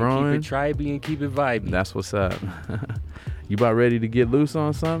pure and growing. Keep it tribey and keep it vibey. That's what's up. You about ready to get loose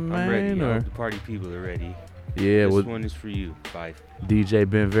on something, I'm man? ready. I or- hope the party people are ready. Yeah, This well, one is for you, Phife. DJ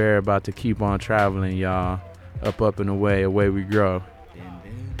Ben Vera about to keep on traveling, y'all. Up and away we grow.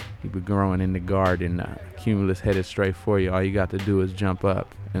 Keep it growing in the garden. Cumulus headed straight for you. All you got to do is jump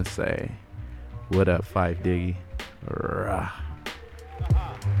up and say, "What up, Phife Diggy?" Rah.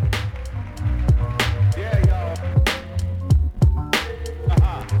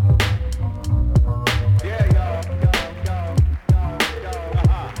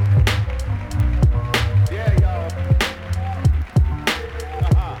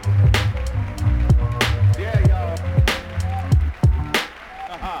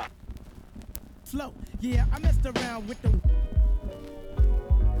 Flow. Yeah, I messed around with the.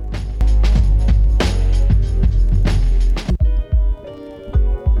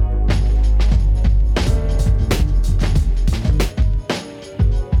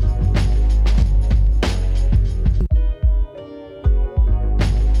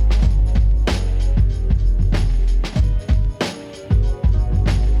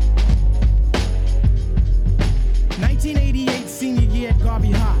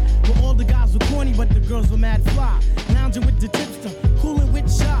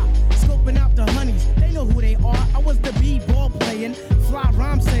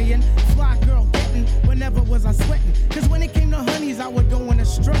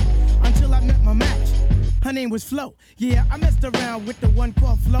 stroke until I met my match. Her name was Flo. Yeah, I messed around with the one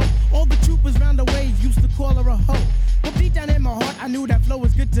called Flo. All the troopers round the way used to call her a hoe. But deep down in my heart, I knew that Flo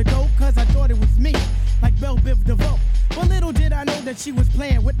was good to go, cause I thought it was me, like Belle Biv DeVoe. But little did I know that she was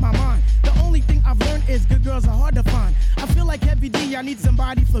playing with my mind. The only thing I've learned is good girls are hard to find. I feel like Heavy D, I need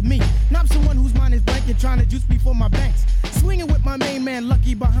somebody for me. Not someone whose mind is blank and trying to juice me for my banks. Swinging with my main man,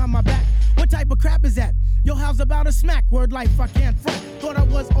 Lucky, behind my back. What type of crap is that? Yo, how's about a smack? Word life, I can't front. Thought I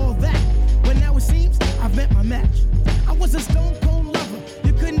was all that. But now it seems I've met my match. I was a stone cold lover.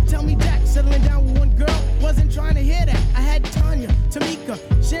 You couldn't tell me jack. Settling down with one girl, wasn't trying to hear that. I had Tanya, Tamika,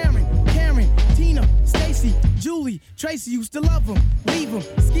 Sharon, Karen, Tina, Stacy, Julie, Tracy. Used to love them, leave them,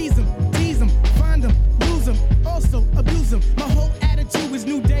 skis them, tease them, find them, lose them, also abuse them. My whole attitude was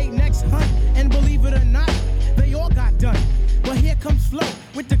new day, next hunt. And believe it or not, they all got done. But here comes Flo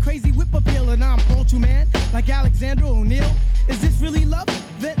with the crazy whip appeal, and I'm all too man, like Alexander O'Neal. Is this really love?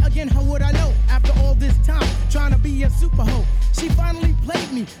 Then again, how would I know? After all this time, trying to be a super hoe. She finally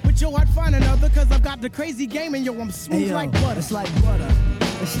played me, but yo, I'd find another, cause I've got the crazy game, and yo, I'm smooth like butter. It's like butter.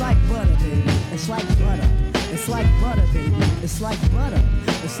 It's like butter, baby. It's like butter. It's like butter, baby. It's like butter.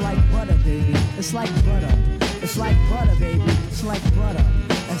 It's like butter, baby. It's like butter. It's like butter, baby. It's like butter.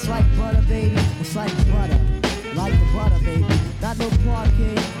 It's like butter, baby. It's like butter. Like the butter, baby. Not no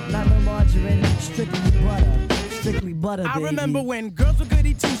parquet, not no margarine, strictly butter. Strictly butter, baby. I remember when girls were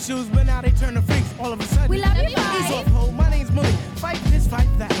goody two shoes, but now they turn to freaks all of a sudden. We love you, bye. Ease off, ho, my name's Millie. Fight this, fight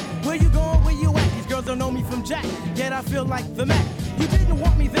that. Where you going, where you at? These girls don't know me from Jack, yet I feel like the Mac. You didn't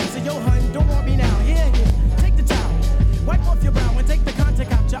want me then, so yo, hun, don't want me now. Here, take the towel. Wipe off your brow and take the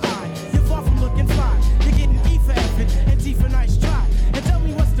contact out your eye. You're far from looking fly. You're getting E for effort and T for nice try. And tell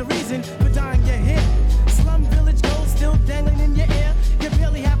me what's the reason for dyeing your hair. Slum village gold still dangling in your ear. You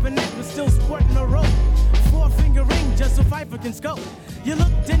barely have a neck, but still sporting a rope. 4-finger ring just so Pfeiffer can scope. You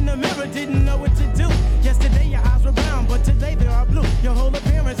looked in the mirror, didn't know what to do. Yesterday your eyes were brown, but today they are blue. Your whole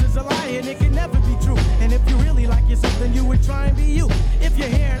appearance is a lie and it can never be true. And if you really like yourself, then you would try and be you. If your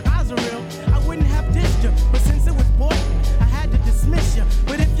hair and eyes are real, I wouldn't have dissed you. But since it was boy, I had to dismiss you.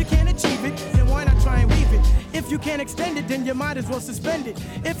 But if you can't achieve it, then why not try and weave it? If you can't extend it, then you might as well suspend it.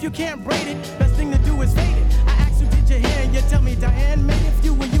 If you can't braid it, best thing to do is fade it. I asked you, did you hear? And you tell me, Diane, maybe if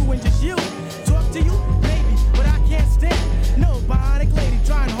you were you and just you. Talk to you, maybe, but I can't stand no bionic lady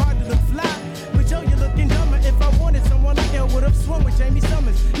trying hard to look fly. But yo, you're looking dumber. If I wanted someone like you, would have swum with Jamie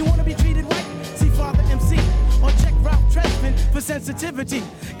Summers. You wanna be treated right? See Father MC or check Ralph Tresvant for sensitivity.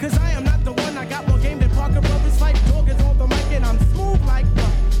 Cause I am not the one. I got more game than Parker Brothers. Fight dog is on the mic and I'm smooth like butter.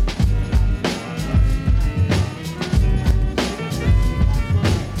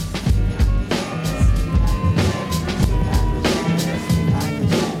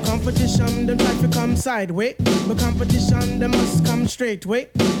 Competition, them try to come sideways. But competition, them must come straight way.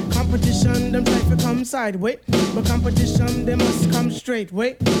 Competition, them try to come sideways. But competition, they must come straight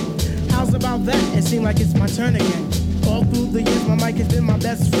way. How's about that? It seems like it's my turn again. All through the years, my mic has been my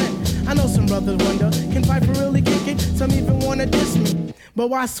best friend. I know some brothers wonder, can Pfeiffer really kick it? Some even wanna diss me, but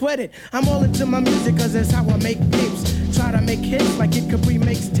why sweat it? I'm all into my music, cause that's how I make tapes. Try to make hits like Kid Capri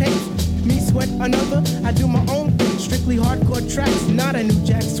makes tapes. Me sweat another, I do my own thing. Strictly hardcore tracks, not a new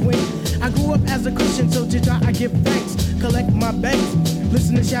jack swing. I grew up as a Christian, so to God I give thanks. Collect my banks,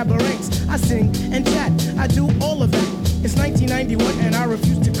 listen to Shabba Ranks. I sing and chat, I do all of that. It's 1991 and I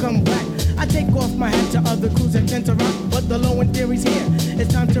refuse to come back. I take off my hat to other crews that tend to rock, but the low end theory's here.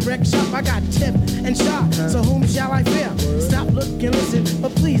 It's time to wreck shop. I got Tip and Shot, so whom shall I fear? Stop, look, and listen,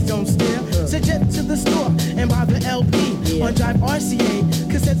 but please don't stare. Suggest to the store and buy the LP on Drive RCA,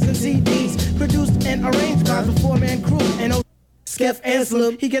 cassettes and CDs, produced and arranged by the 4-man crew. And Skeff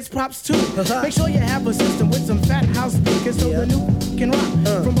Anselm, he gets props too. Make sure you have a system with some fat house speakers so the new can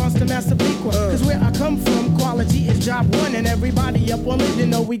rock from Boston, Massapequa. Cause where I come from, quality is job one, and everybody up on it, you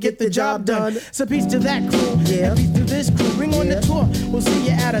know we get the job done. So peace to that crew, and peace to this crew. Bring on the tour, we'll see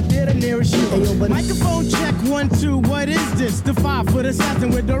you at a theater nearest you. Microphone check 1, 2, what is this? The 5-foot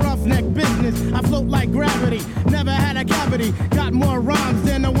assassin with the roughneck business. I float like gravity, never had a cavity. Got more rhymes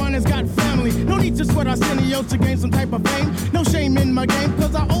than the one that's got family. No need to sweat Arsenio to gain some type of fame. No shame in my game,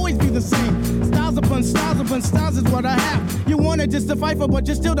 cause I always be the same. Styles upon styles is what I have. You wanna just a Pfeiffer, but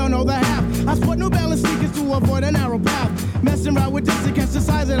you still don't know the half. I sport New Balance sneakers to avoid a narrow path. Messing around with this against the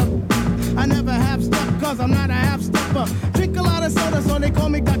size of the I never have step, cause I'm not a half-stepper. Drink a lot of soda, so they call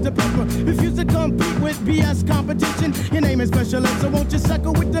me Dr. Pepper. Refuse to compete with BS competition. Your name is Special Ed, so won't you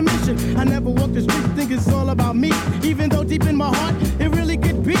suckle with the mission? I never walk the streets, think it's all about me. Even though deep in my heart, it really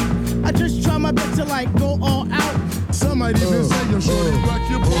could be. I just try my best to like go all out. Some might even say you're short and rock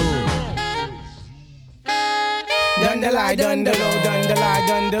your boat. Down the lie, done the low, done the lie,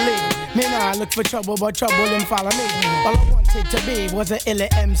 done the lead. Me nah look for trouble, but trouble him follow me. All I wanted to be was a illa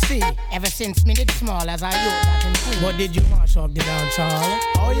MC. Ever since me did small as I look, I can see. What did you mash up the down, Charlie?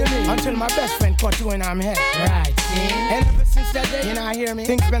 Oh, you mean? Until my best friend caught you in arm head. Right, see? And ever since that day, you not hear me?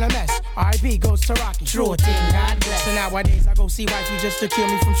 Things been a mess. R.I.P. goes to Rocky. True thing, God bless. So nowadays I go see wifey just to cure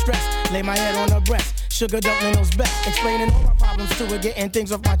me from stress. Lay my head on her breast. Sugar dumpling knows best. Explaining all my problems to her, getting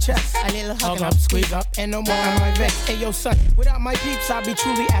things off my chest. A little hug up, squeeze up, and no more on my vex. Hey yo son, without my peeps I'd be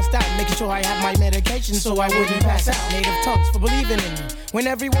truly assed out. Making sure I have my medication so I wouldn't pass out. Native tongues for believing in me. When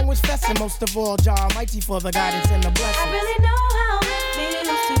everyone was festing, most of all, Jah Almighty for the guidance and the blessings. I really know how it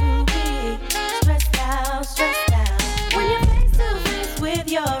feels to be stressed out. When you're face to face with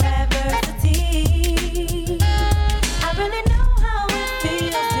your adversity. I really know how it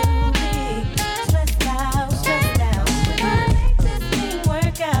feels to be stressed out. We're gonna make this thing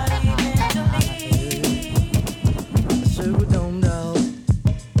work out eventually. Sure don't know.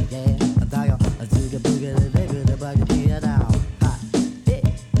 Yeah, I took a boogie, the buggy, the down.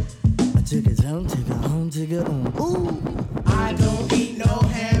 I took it home. Ooh. I don't eat no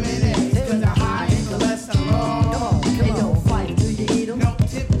ham and eggs, cause I'm high in cholesterol. Come on, hey, yo, fight, do you eat them? No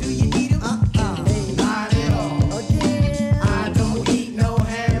tip, do you eat them? Hey. Not at all. Again. I don't eat no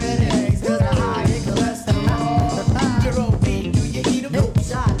ham and eggs, cause I'm high in cholesterol. Jerome B, do you eat them? Nope.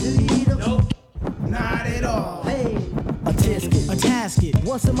 Shot, do you eat them? Nope. Not at all. Hey. A tasket.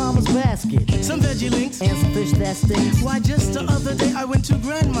 What's in mama's basket? Some veggie links and some fish that stinks. Why just the other day I went to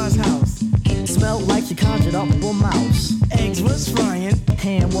grandma's house. Smelled like she conjured up a mouse. Eggs was frying,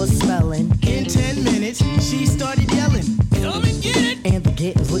 ham was smelling. In 10 minutes, she started yelling, "Come and get it!" And the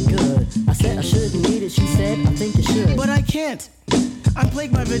kittens look good. I said I shouldn't eat it. She said I think you should. But I can't. I'm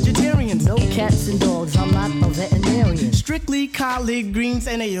plagued by vegetarians. No cats and dogs. I'm not a veterinarian. Strictly collard greens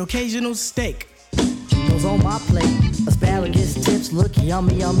and a occasional steak. Goes on my plate. Asparagus tips look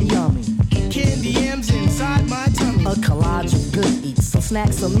yummy, yummy, yummy. Candy yams inside my tummy. A collage of good eats, some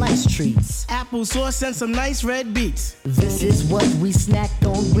snacks, some nice treats. Applesauce and some nice red beets. This is what we snack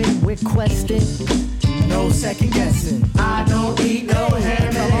on when we're questing. No second guessing. I don't eat no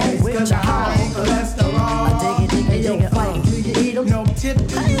ham and eggs, cause I'm high in cholesterol. I dig it. Fight, do you eat them? No tip,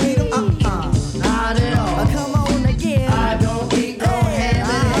 do you eat them? Not at all. Come on again. I don't eat no ham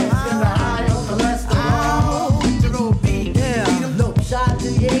and eggs, cause I'm high in cholesterol. Jerome B, do you eat them? Nope. Shot, do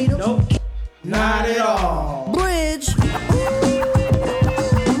you eat them? Nope. Not at all. Bridge.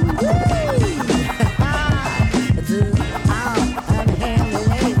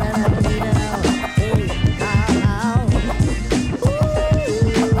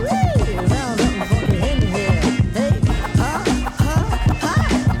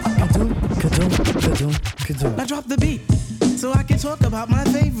 Now drop the beat so I can talk about my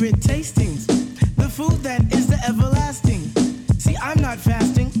favorite tastings. The food that is the everlasting. See, I'm not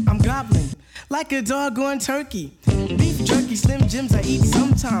fasting, I'm gobbling like a doggone turkey. Beef jerky, Slim Jims I eat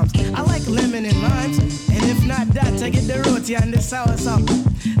sometimes. I like lemon and limes, and if not that, I get the roti and the sour sauce.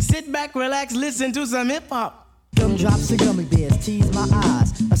 Sit back, relax, listen to some hip hop. Gumdrops and gummy bears tease my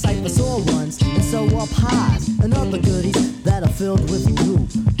eyes. A sight for sore ones and so up highs. And other goodies that are filled with goop.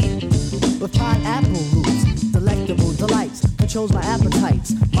 With pineapple roots, delectable delights, controls my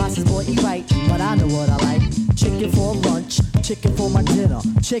appetites. Monsters boy eat right, but I know what I like. Chicken for lunch, chicken for my dinner.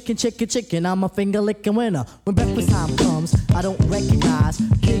 Chicken, I'm a finger licking winner. When breakfast time comes, I don't recognize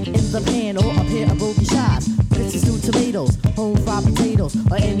pig in the pan or a pair of bogey shies. Pizza stewed tomatoes, home fried potatoes,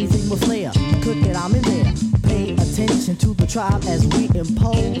 or anything with flair. Cook it, I'm in there. Pay attention to the tribe as we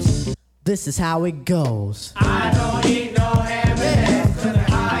impose. This is how it goes. I don't eat no ham and eggs, cause I'm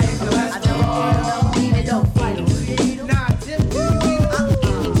high in cholesterol. I don't eat it, don't fight it.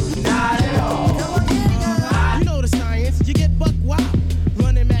 Not at all. You know the science, you get buck wild.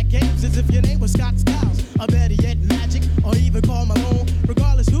 Running Mac games as if your name was Scott Skiles. Or better yet, Magic, or even Karl Malone.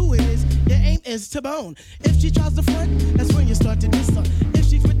 Regardless who it is, your aim is to bone. If she tries to front, that's when you start to diss her. If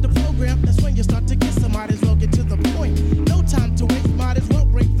she's with the program, that's when you start to kiss her. Might as well get to the point. No time to waste, might as well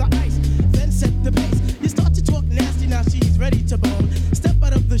break the ice. Then set the pace. You start to talk nasty, now she's ready to bone. Step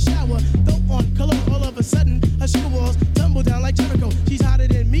out of the shower, throw on cologne. All of a sudden, her sugar walls tumble down like Jericho. She's hotter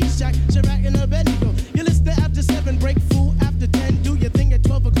than Meshack, Chirac, and Abednego. You listen after 7, break full after 10. Do your thing at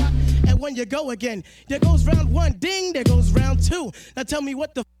 12 o'clock, and when you go again, there goes round 1, ding, there goes round 2. Now tell me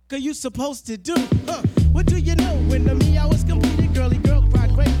what the are you supposed to do? What do you know? When the me I was completed, girly girl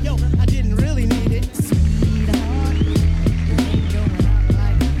cried, great, yo, I didn't really need it. Sweetheart, you ain't going out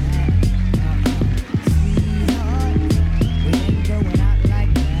like that. Sweetheart, we ain't going out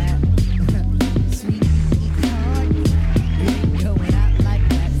like that. Sweetheart, we ain't going out like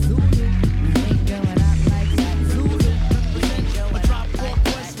that. Zulu, we ain't going out like that. Zulu.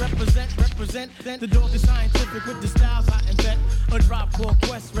 represent. The dog is scientific with the styles I invent. A drop core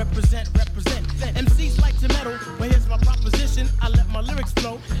quest, represent. MCs like to meddle, but here's my proposition. I let my lyrics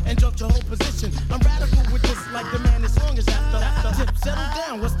flow and jump your whole position. I'm radical with this, like the man as long as after. Tip, settle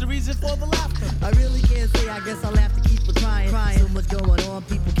down, what's the reason for the laughter? I really can't say, I guess I'll have to keep it crying. So much going on,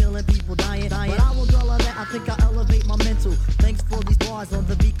 people killing, people dying. But I won't dwell on that, I think I'll elevate my mental. Thanks for these bars on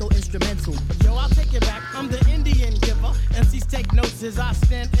the Vico instrumental. Yo, I'll take it back, I'm the Indian giver. MCs take notes as I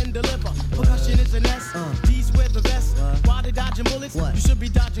stand and deliver. Percussion is an S, D's wear the vest. While they dodging bullets, you should be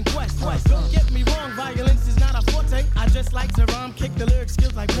dodging quests. Don't get me wrong, violence is not a forte. I just like to rhyme, kick the lyric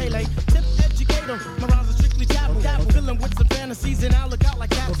skills like Pele. Tip, educate them, my rhymes are strictly taboo. Fill them with some fantasies and I'll look out like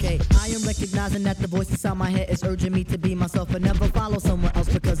that. Okay, I am recognizing that the voice inside my head is urging me to be myself and never follow someone else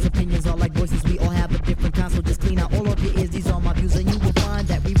because opinions are like voices. We all have a different kind, so just clean out all of your ears. These are my views and you will find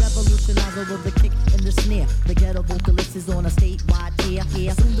that we revolutionize over the kick and the snare. The ghetto vocalist is on a statewide tear.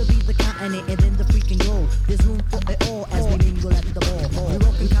 Soon to be the continent and then the freaking globe. There's room for it all as we mingle at the ball. We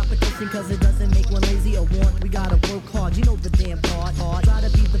work in competition cause it doesn't make one lazy or want. We gotta work hard, you know the damn hard. Try to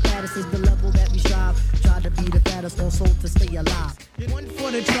be the fattest is the level that we strive. Try to be the fattest also to stay alive. One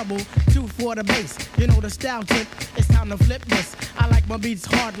for the trouble, two for the bass. You know the style tip, it's time to flip this. I like my beats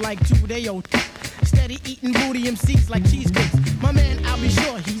hard like 2-day-old. Steady eating booty MCs like cheesecakes. My man, I'll be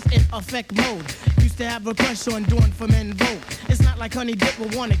sure he's in effect mode. Used to have a crush on doing for men vote. It's not like Honey Dip will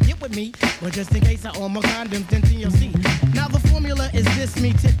wanna get with me, but just in case I own my condoms, then TLC. Now the formula is this,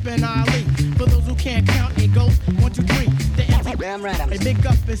 me, Tip, and Ali. For those who can't count, it goes 1, 2, 3. The a big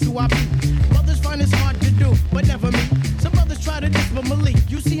up is who I be. Brothers find it's hard to do, but never me. Some brothers try to diss but Malik.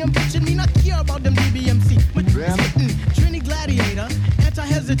 You see him bitching me, not care about them DBMC. But Trini Gladiator,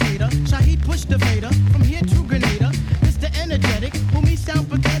 anti-hesitator, Shaheed push the fader. From here to Grenada, Mr. Energetic, who me sound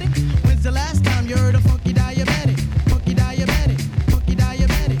pathetic. When's the last time you heard a funky diabetic? Funky diabetic, funky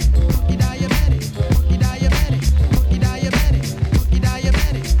diabetic, funky diabetic, funky diabetic, funky diabetic, funky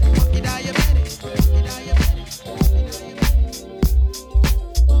diabetic, funky diabetic, funky diabetic.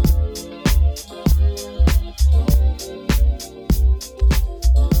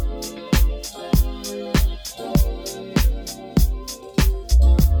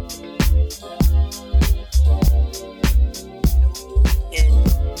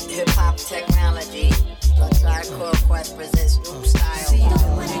 Hip-hop technology, a Tribe Quest presents new style. I see you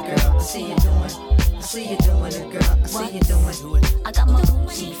doing it, girl. I see you doing. I see you doing it, girl. I see you doing. I got my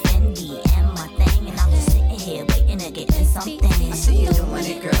Gucci, Fendi, and my thing, and I'm just sitting here waiting to get in something. I see you doing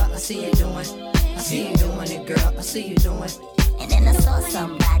it, girl. I see you doing. I see you doing it, girl. I see you doing. And then I saw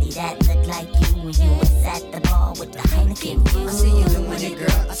somebody that looked like you when you was at the bar with the Heineken brew. I see you doing it,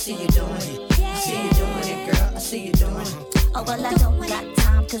 girl. I see you doing it. I see you doing it, girl. I see you doing. Oh, well, I don't got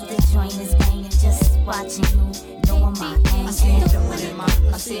time, cause the joint is banging. Just watching you, doing my thing. I see you doing it, ma.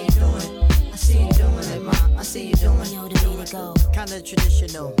 I see you doing. I see you doing it, ma. I see you doing. Yo, the way to go. Kinda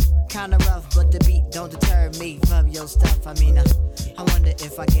traditional, kinda rough, but the beat don't deter me from your stuff. I mean, I wonder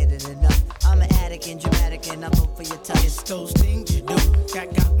if I get it enough. I'm an addict and dramatic, and I vote for your touch. It's those things you do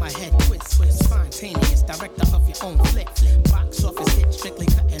that got my head twist. Spontaneous, director of your own flick. Box office hit, strictly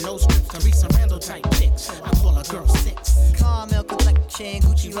cutting no scripts. Teresa Randall type chicks. I call a girl 6. Caramel complexion,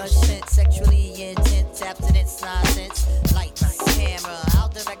 Gucci rush scent, sexually intense, abstinence, nonsense. Lights, camera, I'll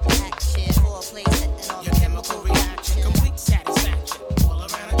direct the action. Foreplay setting off your chemical reaction. Complete satisfaction, all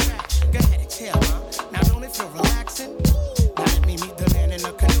around attraction. Go ahead, exhale, huh? Now don't it feel relaxing? Now let me meet the man in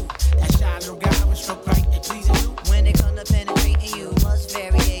the canoe. That shy little guy with stroke right, it pleases you. When it comes to penetrating you, must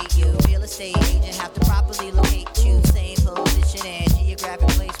variate you. Real estate agent have to properly locate you. Same position and geographic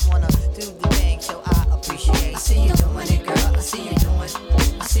place, wanna do the thing, so I appreciate. I see you doing it, girl. I see you doing.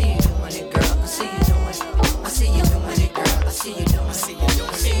 I see you doing it, girl. I see you doing. I see you doing it, girl. I see you doing. I see you doing.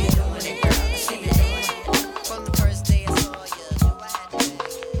 I see you doing it, girl. I see you doing. From the first day I saw you, knew I had to.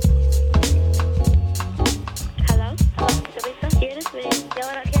 Hello, Teresa. Yeah, this me. Yo,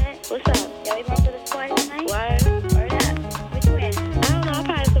 what up, Kat? What's up? Yo, we going to the party tonight? Word up. What you in? I don't know. I'll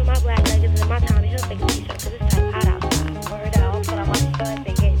probably put on my black leggings and my Tommy Hilfiger t-shirt because it's type hot outside. Word up. I'll put on my shorts and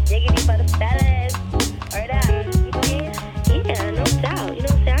get jiggity for the fellas. Word up. You know? Yeah, no doubt. You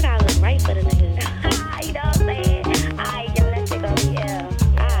know what I'm saying? I gotta look right for the niggas. You know what I'm saying? Aight, yo, that shit gonna be ill.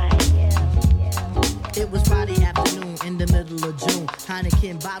 Aight, yeah. It was Friday afternoon in the middle of June.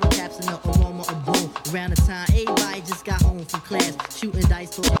 Heineken bottle caps and the aroma of boom. Around the time everybody just got home from class, shooting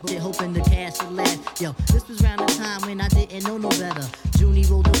dice for it, hoping the cash would last. Yo, this was around the time when I didn't know no better. Junie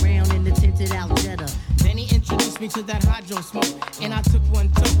rolled around in the tinted out Jetta. Then he introduced me to that hydro smoke, and I took one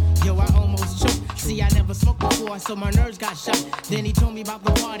too. Yo, I almost choked. See, I never never smoked before, so my nerves got shot. Then he told me about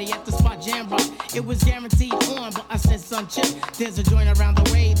the party at the spot Jam Rock. It was guaranteed on, but I said, son, chill. There's a joint around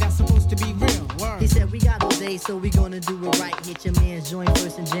the way that's supposed to be real. Word. He said, we got all day, so we gonna do it right. Hit your man's joint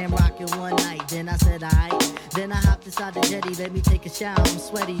first and jam rock it one night. Then I said, alright. Then I hopped inside the jetty, let me take a shower, I'm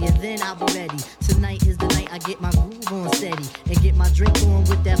sweaty, and then I'll be ready. Tonight is the night I get my groove on steady and get my drink on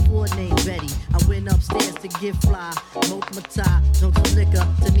with that Ford named Betty. I went upstairs to get fly, smoke my tie, drunk some liquor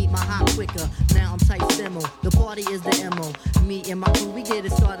to meet my hot quicker. Now I'm tight stemo, the party is the MO. Me and my crew, we get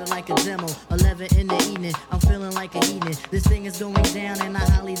it started like a demo. 11 in the evening, I'm feeling like a heathen. This thing is going down and I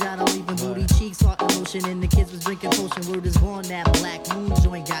highly doubt I'm leaving booty cheeks, heart emotion, and the kids was drinking potion. Word is born, that black moon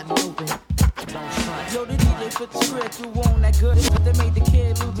joint got me open. Yo, the DJ put the script through on that good shit that made the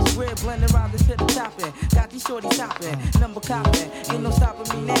kid lose his grip. Blending around this hit the topping. Got these shorties hopping, number copping. Ain't no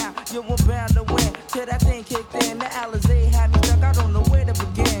stopping me now. Yo, I'm bound to win. Till that thing kicked in, the Alizé had me stuck. I don't know where to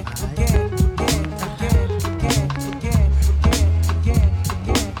begin.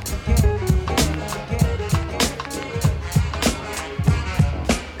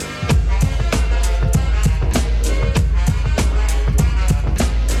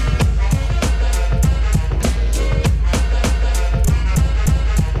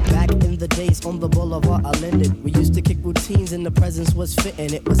 On the boulevard of Linden, we used to kick routines and the presence was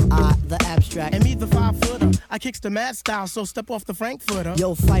fitting. It was I, the abstract, and me, the 5-footer. I kicks the mad style, so step off the Frankfurter.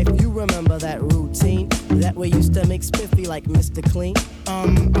 Yo, Fife, you remember that routine that we used to make spiffy like Mr. Clean?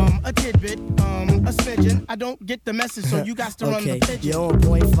 A tidbit, a smidgen. I don't get the message, so you got to run the pigeon. You're on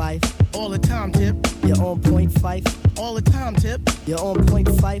point, Fife. All the time, Tip. You're on point, Fife. All the time, Tip. You're on point,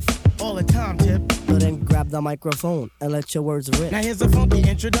 Fife. All the time, Tip. So then grab the microphone and let your words rip. Now here's a funky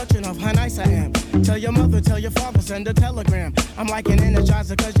introduction of how nice I am. Tell your mother, tell your father, send a telegram. I'm like an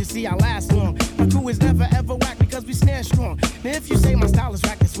energizer cause you see I last long. My crew is never ever whack because we stand strong. Now if you say my style is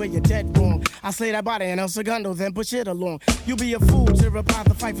whack, that's where you're dead wrong. I slay that body and El Segundo, then push it along. You'll be a fool to reply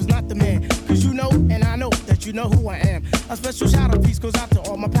the Fife is not the man. Cause you know and I know that you know who I am. A special shout out piece goes out to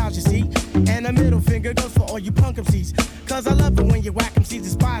all my pals you see. And a middle finger goes for all you punk MCs. Cause I love it when you whack MCs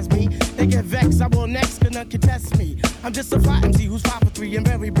despise me. They get vexed, I will next, cause none can test me. I'm just a fly MC who's 5 for 3 and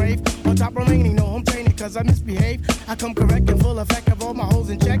very brave. On top remaining, no home training cause I misbehave. I come correct and full effect of all my hoes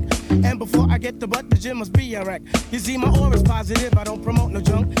in check. And before I get the butt, the gym must be a wreck. You see my aura's positive, I don't promote no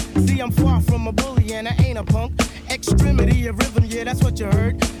junk. See I'm far from a bully and I ain't a punk. Extremity of rhythm, yeah that's what you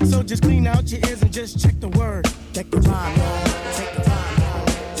heard. So just clean out your ears and just check the word. Check the rhyme, check the rhyme.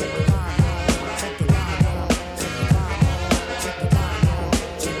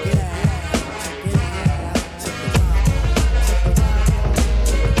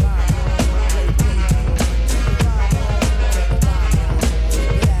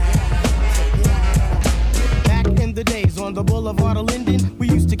 On the boulevard of Linden, we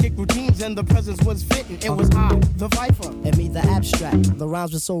used to kick routines and the presence was fitting. It was I, the Viper. And me, the abstract. The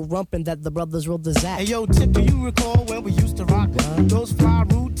rhymes were so rumpin' that the brothers rolled the zap. Hey yo, Tip, do you recall when we used to rock those fly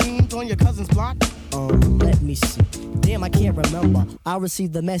routines on your cousin's block? Let me see. Damn, I can't remember. I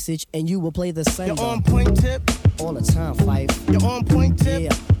received the message and you will play the sender. You're on point, Tip. All the time, Fife. You're on point, Tip.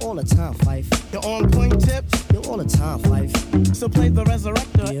 Yeah, all the time, Fife. You're on point, Tip. You're all the time, Fife. So play the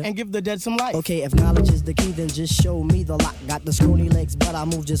resurrector and give the dead some life. Okay, if knowledge is the key, then just show me the lock. Got the scrawny legs, but I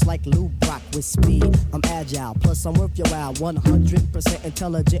move just like Lou Brock with speed. I'm agile, plus I'm worth your while. 100%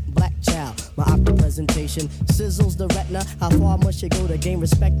 intelligent black child. My optic presentation sizzles the retina. How far must you go to gain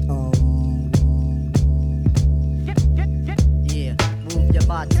respect? Yeah, move your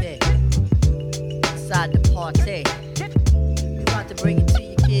body inside the party. We about to bring it to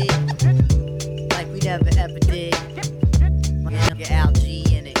you, kid, like we never ever did. Get algae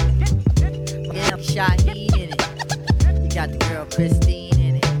in it, get Shaheed in it. You got the girl Christine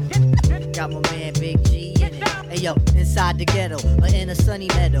in it, got my man Big G in it. Hey yo, inside the ghetto or in a sunny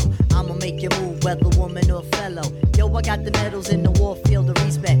meadow, I'ma make you move whether woman or fellow. Yo, I got the medals in the war field of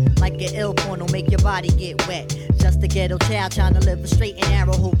respect. Like an ill porno, make your body get wet. Just a ghetto child trying to live a straight and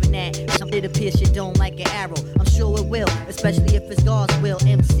narrow, hoping that something to pierce your dome like an arrow. I'm sure it will, especially if it's God's will.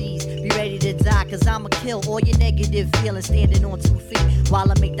 MCs, be ready to die, cause I'ma kill all your negative feelings standing on 2 feet. While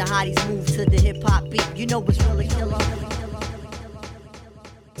I make the hotties move to the hip hop beat. You know what's really killer.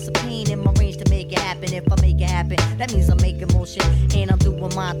 It's a pain in my range to make it happen. If I make it happen, that means I'm making motion. And I'm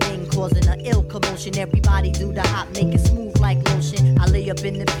doing my thing, causing an ill commotion. Everybody do the hop, make it smooth like lotion. I lay up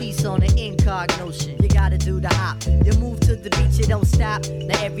in the piece on an incog notion. You gotta do the hop. You move to the beat, you don't stop.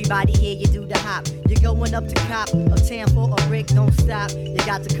 Now everybody here, you do the hop. You're going up to cop, uptown for a brick, don't stop. You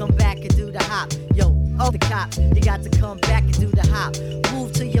got to come back and do the hop. Yo, the cop. You got to come back and do the hop.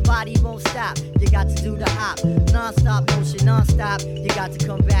 Move till your body won't stop. You got to do the hop. Non-stop motion, non-stop. You got to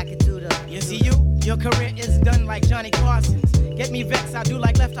come back and do the. You see your career is done like Johnny Carson's. Get me vexed, I do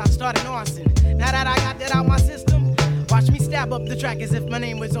like left, I start an arson. Now that I got that out my system, watch me stab up the track as if my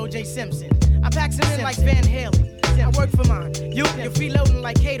name was O.J. Simpson. I pack some in like Van Halen. I work for mine. You're freeloading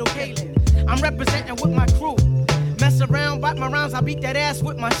like Kato Kalin. I'm representing with my crew. Mess around, bite my rounds, I beat that ass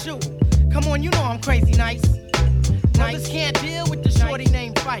with my shoe. Come on, you know I'm crazy nice. Brothers can't deal with the shorty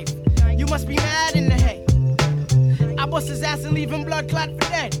named Fife. You must be mad in the head. I bust his ass and leave him blood clot for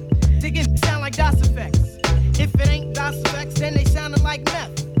dead. Digging sound like DOS effects. If it ain't DOS effects, then they sounding like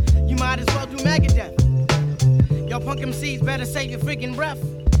meth. You might as well do Megadeth. Yo, punk MCs better save your freaking breath.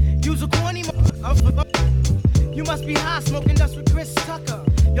 Use a corny You must be high smoking dust with Chris Tucker.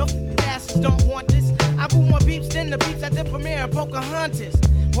 Yo, asses don't want this. I boot more beeps than the beeps at the premiere of Pocahontas.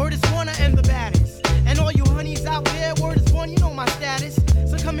 Word is Warner and the baddest. And all you honeys out there, word is born, you know my status.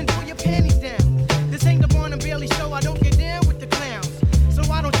 So come and pull your panties down. This ain't the Barnum Bailey show, I don't get down with the clowns. So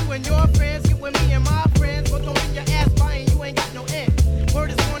why don't you and your friends get with me and my friends? But don't bring your ass by and you ain't got no end.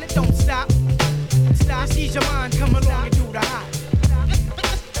 Word is born, it don't stop. Stop, seize your mind, come along and do the hot.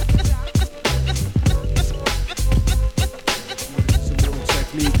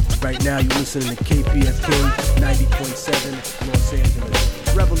 Right now, you're listening to KPFK 90.7 Los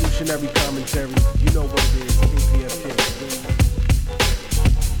Angeles. Revolutionary commentary. You know what it is, KPFK.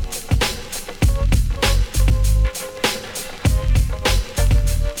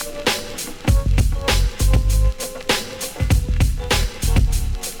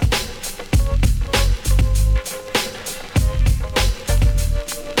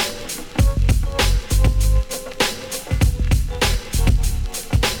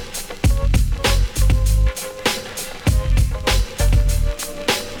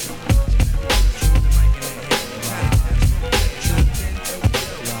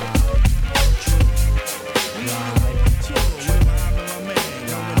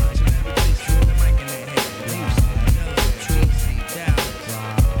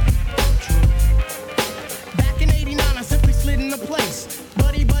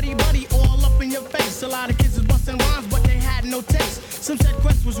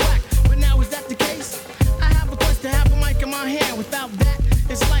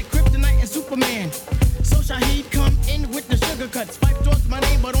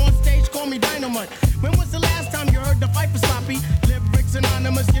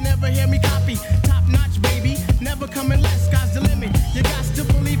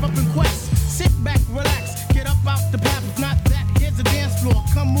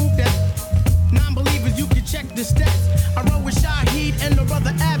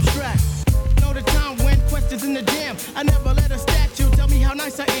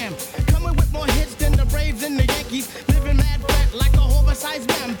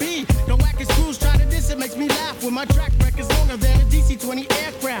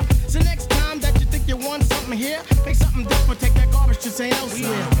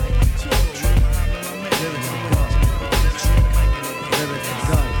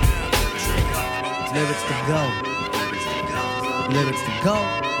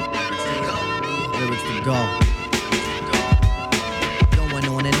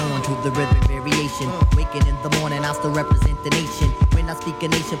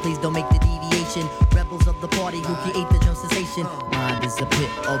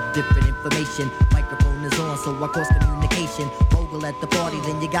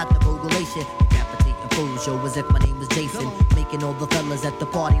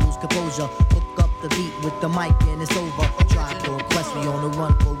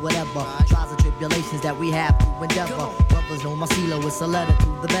 A letter to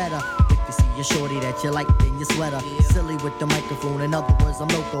the better. If you see your shorty that you like, then you sweater. Silly with the microphone, in other words, I'm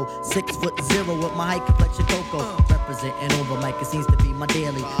loco. 6'0" with my height complexion cocoa. Representing over mic, it seems to be my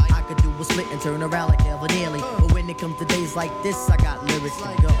daily. I could do a split and turn around like Ever Nearly. But when it comes to days like this, I got lyrics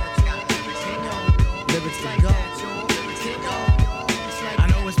to go. Lyrics to go. I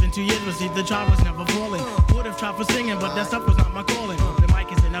know it's been 2 years, but see the job was never falling. Would've tried for singing, but that stuff was not my calling. The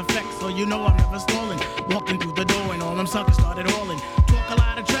mic is in effect, so you know I'm never stalling. Walking through the door and all them suckers started hauling. Talk a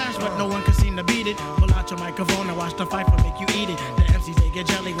lot of trash, but no one could seem to beat it. Pull out your microphone and watch the fight for make you eat it. The MCs, they get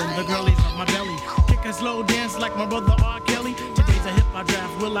jelly when the girlies up my belly. Kick a slow dance like my brother R. Kelly. Today's a hip-hop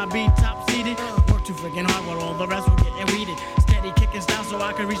draft, will I be top-seeded? Work too freaking hard while all the rest will get weeded. Steady kicking style so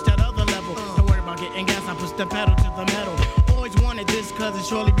I can reach that other level. Don't worry about getting gas, I push the pedal to the metal. Always wanted this cause it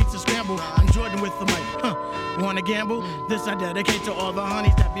surely beats a scramble. I'm Jordan with the mic, wanna gamble? This I dedicate to all the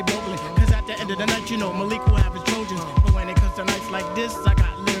honeys that be bogling. Cause at the end of the night, you know Malik will have his Trojans. But when it comes to nights like this, I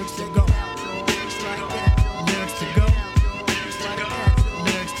got lyrics to go. Lyrics like that.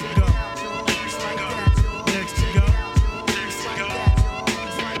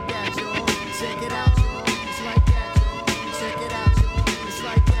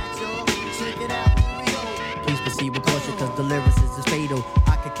 fatal.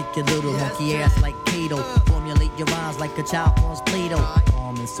 I could kick your little monkey ass like Kato. Formulate your rhymes like a child forms Play-Doh.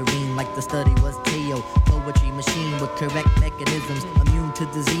 Calm and serene like the study was Teo. Poetry machine with correct mechanisms. Immune to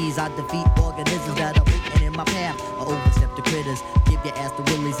disease, I defeat organisms that are waiting in my path. I overstep the critters. Give your ass the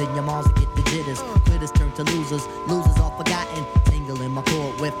willies and your moms will get the jitters. Critters turn to losers, losers are forgotten. Tingle in my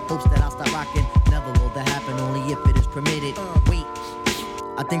chord with hopes that I'll start rocking. Never will that happen, only if it is permitted. Wait,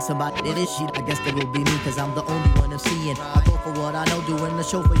 I think somebody did this shit. I guess that will be me, cause I'm the only one I'm seeing. I go for what I know, doing the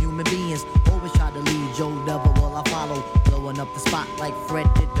show for human beings. Always try to lead, Joe Devil will I follow. Blowing up the spot like Fred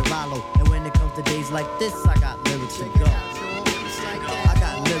did to Rollo. And when it comes to days like this, I got lyrics to go. I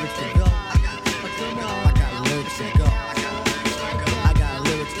got lyrics to go. I got lyrics to go. I got lyrics to go. I got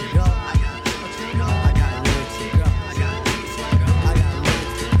lyrics to go.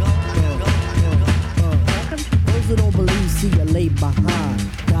 Those who don't believe, see you late behind.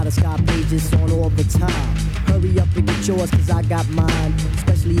 Got a Sky Pages on all the time. Hurry up and get yours, cause I got mine.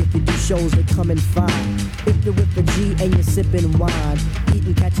 Especially if you do shows that come in fine. If you're with the G and you're sipping wine,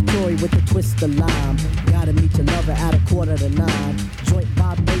 eating cacciatore with a twist of lime. Gotta meet your lover at 8:45. Joint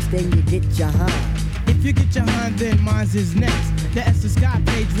vibe bass, then you get your hind. If you get your hind, then mine's is next. The S of Sky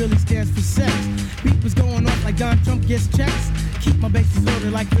Page really stands for sex. Beat was going off like Don Trump gets checks. Keep my bases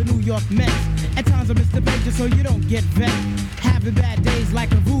loaded like the New York Mets. At times I miss the pager so you don't get vexed. Having bad days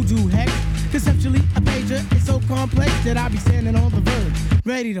like a voodoo hex. Conceptually, a pager is so complex that I be standing on the verge,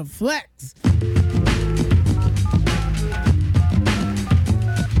 ready to flex.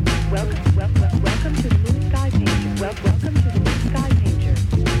 Welcome to the Blue Sky Pager. Welcome to the Blue Sky Pager.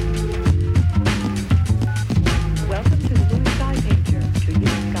 Welcome to the Blue Sky Pager. To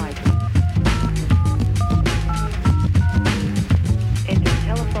use Skype. Enter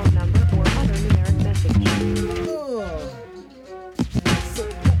telephone number or other numeric message.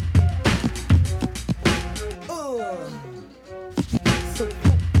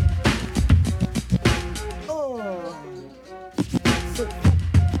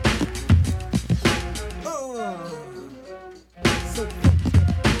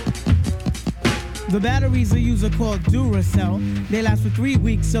 The batteries I use are called Duracell. They last for 3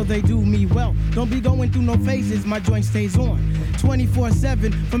 weeks, so they do me well. Don't be going through no phases, my joint stays on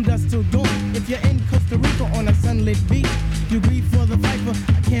 24/7 from dusk till dawn. If you're in Costa Rica on a sunlit beach, you grieve for the viper,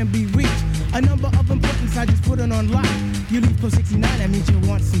 I can't be reached. A number of importance, I just put it on lock. You leave code 69, that means you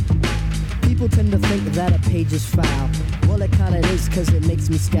want some. People tend to think that a page is foul. Well, it kinda is, cause it makes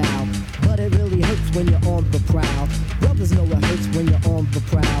me scowl. But it really hurts when you're on the prowl. Brothers know it hurts when you're on the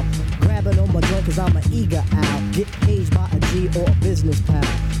prowl. Grabbing on my joint cause I'm an eager owl. Get paged by a G or a business pal.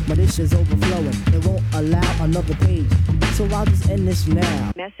 My dish is overflowing, it won't allow another page. So I'll just end this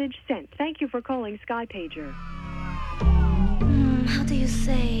now. Message sent. Thank you for calling Sky Pager. How do you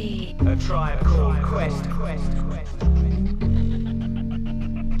say? A Tribe Called Quest.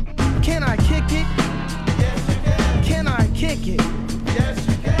 Can I kick it? Yes, you can. Can I kick it? Yes,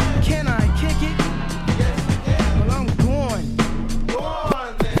 you can. Can I kick it? Yes, you can. Well, I'm going. Go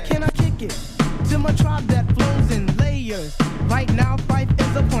on, then. Can I kick it? To my tribe that flows in layers. Right now, Fife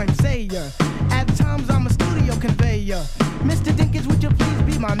is a point sayer. At times, I'm a studio conveyor. Mr. Dinkins, would you please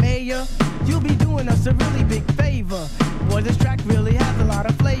be my mayor? You'll be doing us a really big favor. Boy, this track really has a lot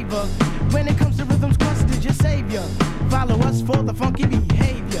of flavor. When it comes to rhythms, Quest is your savior. Follow us for the funky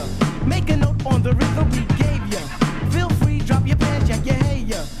behavior. Make a note on the rhythm we gave ya. Feel free, drop your pants, check your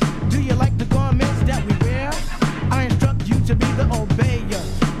hair. Do you like the garments that we wear? I instruct you to be the obeyer.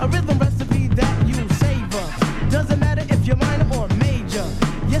 A rhythm recipe that you savor. Doesn't matter if you're minor or major.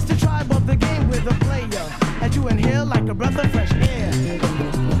 Yes, the tribe of the game with a player. As you inhale like a breath of fresh air.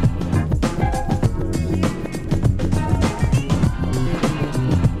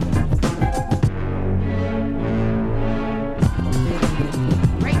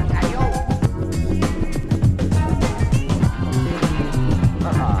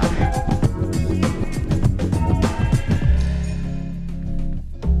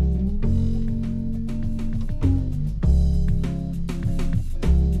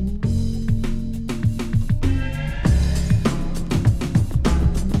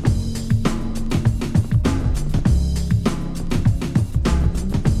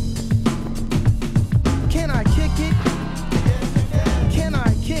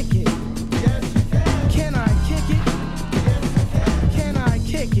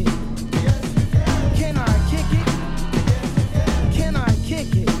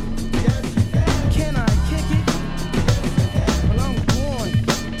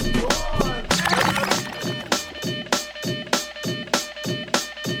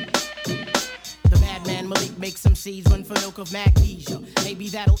 Of magnesia. Maybe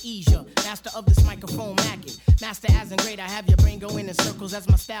that'll ease ya. Master of this microphone macking. Master as in great, I have your brain going in circles as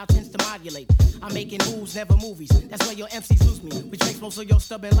my style tends to modulate. I'm making moves, never movies. That's where your MCs lose me, which makes most of your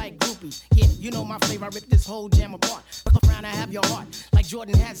stubborn like groupies. Yeah, you know my flavor, I rip this whole jam apart. Look around, I have your heart, like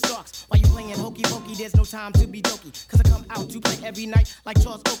Jordan had Starks. While you playing hokey pokey, there's no time to be jokey. Cause I come out to play every night like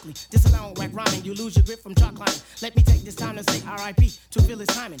Charles Oakley. Disallowing whack rhyming, you lose your grip from chalk climbing. Let me take this time to say R.I.P. to Phyllis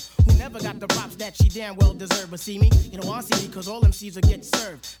Hyman, who never got the props that she damn well deserved. But see me, you don't want to see me, cause all MCs will get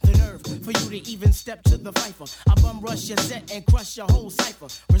served. The nerve for you to even step to the fifer. I bum rush your set and crush your whole cipher.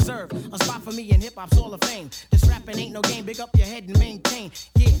 Reserve a spot for me in hip-hop's Hall of Fame. This rapping ain't no game, big up your head and maintain.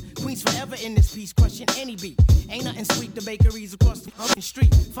 Yeah, Queens forever in this piece, crushing any beat. Ain't nothing sweet, the bakeries across the fucking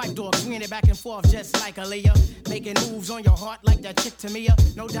street. Fight dogs, swinging it back and forth just like Aaliyah. Making moves on your heart like that chick Tamia.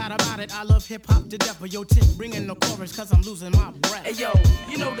 No doubt about it, I love hip-hop to death. But yo, tip, bringing the chorus cause I'm losing my breath. Hey yo,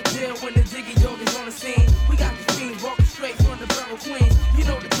 you know the deal when the Jiggy Dog is on the scene. We got the fiends walking straight from the Borough Queens. You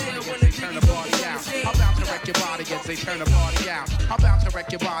know the deal when the Jiggy Dog is on the scene. I'm about to wreck your body as they turn the party out. I'm about to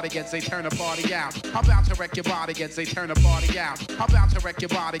wreck your body as they turn the party out. I'm about to wreck your body as they turn the party out. I'm about to wreck your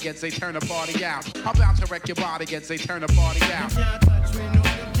body as they turn the party out. I'm about to wreck your body as they turn the party out. Them can't touch me, no,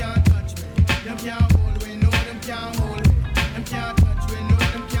 them can't touch me. Them can't hold me, no, them can't hold me. Them can't touch me, no,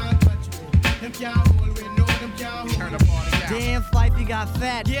 them can't touch me. Them can't hold me, no, them can't hold me. Damn, Fife, you got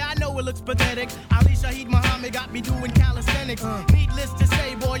fat. Yeah, I know it looks pathetic. Ali Shaheed Muhammad got me doing calisthenics. Needless to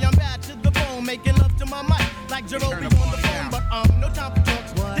say, boy, I'm bad to the bone. Making love to my mic like Jerobi on the phone. But no time for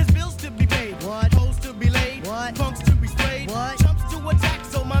talks. There's bills to be paid. Hoes to be laid. Punks to be sprayed. Chumps to attack.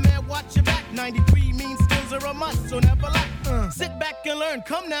 So my man, watch your back. 93 mean skills are a must, so never lack. Sit back and learn.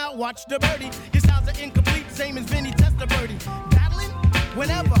 Come now, watch the birdie. Your styles are incomplete, same as Vinny Testaverde. Battling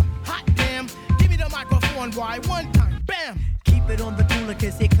whenever. Hot damn. Give me the microphone. Why? One time. Bam. Keep it on the cooler,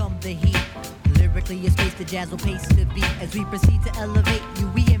 cause here come the heat. Lyrically, your space the jazz will pace the beat. As we proceed to elevate you,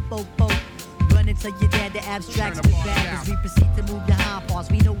 we in fofo. Run into your dad, the abstracts with bag. As we proceed to move the high parts,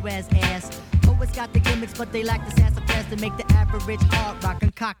 we know as ass. Poets got the gimmicks, but they lack the sassafras to make the average hard rock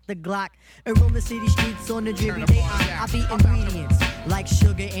and cock the Glock. And roam the city streets on a dreary day. I be ingredients like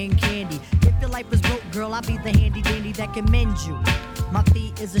sugar and candy. If your life is broke, girl, I'll be the handy dandy that can mend you. My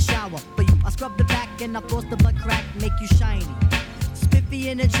feet is a shower for you. I scrub the back and I force the blood crack, make you shiny. Spiffy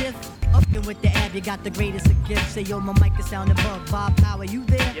in a jiff, up and with the ab, you got the greatest of gifts. Say yo, my mic is sounding above. Bob Power, you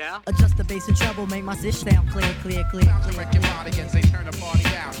there? Yeah. Adjust the bass and treble, make my zish sound clear, clear, clear. I'm about to wreck your body as they turn the party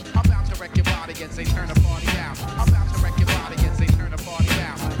out. I'm about to wreck your body as they turn the party out. I'm about to wreck your body as they turn the party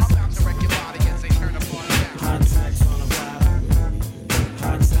out. I'm about to wreck your body as they turn the party out. Hot sex on a platter.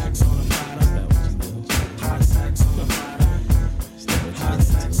 Hot sex on a platter. Hot sex on a platter. Hot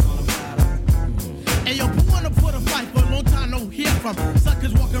sex on a platter. Hey yo, who wanna put a fight for a long time no hear from?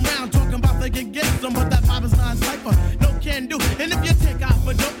 Suckers walking around talking about they can get some, but that vibe is not cipher. No can do. And if you take out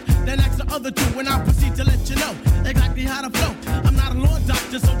for dope, then ask the other two and I'll proceed to let you know exactly how to flow. I'm not a law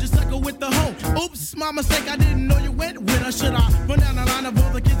doctor, so just suckle with the hoe. Oops, my mistake, I didn't know you went with her. Should I run down the line of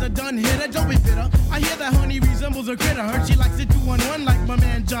all the kids that done hit her? Don't be bitter. I hear that honey resembles a critter. Heard she likes it 2-on-1 like my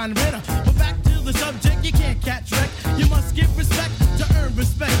man John Ritter. But back to the subject, you can't catch wreck. You must give respect to earn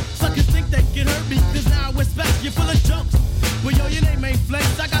respect. Suckers think they can hurt me, cause now I respect. You're full of jokes. Well, yo, your name ain't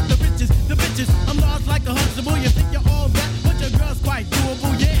flex. I got the riches, the bitches. I'm large like a Huxtable. You think you're all that, but your girl's quite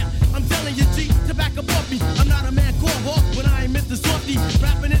doable, yeah. I'm telling you, G, to back up off me. I'm not a man called Hawk, but I ain't Mr. Softy.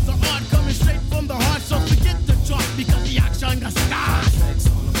 Rapping is an art coming straight from the heart, so forget the chalk because the action got stars. Sex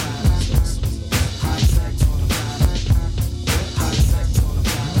on a platter. Hot sex on a platter. Hot sex on a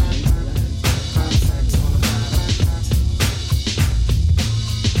platter. Hot sex on a platter.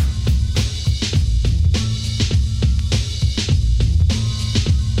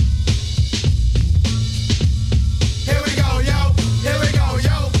 Here we go, yo. Here we go,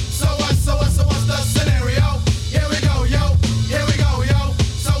 yo. So what's the scenario? Here we go, yo. Here we go, yo.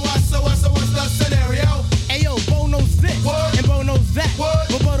 So what's the scenario? Ayo, Bo knows this, and Bo knows that.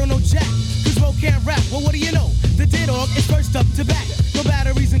 But Bo don't know Jack, cause Bo can't rap. Well, what do you know? The D-Dog is first up to bat. No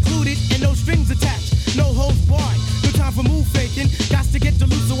batteries included and no strings attached. No holds barred, no time for move faking. Got to get to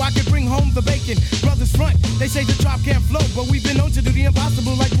loose so I can bring home the bacon. Brothers front, they say the drop can't flow, but we've been known to do the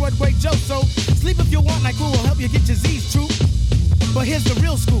impossible like Broadway Joe. So sleep if you want, like who will help you get your Z's true. But here's the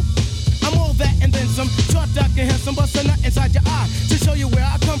real scoop. I'm all that and then some. Short, dark, and handsome, bust a nut inside your eye to show you where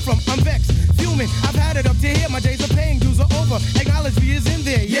I come from. I'm vexed, fuming. I've had it up to here. My days of paying dues are over. Acknowledge me is in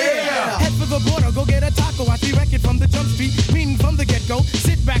there. Yeah. Head for the border, go get a taco. I see record from the jump street, meaning from the get-go.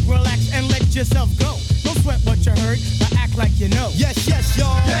 Sit back, relax, and let yourself go. Don't sweat what you heard, but act like you know. Yes,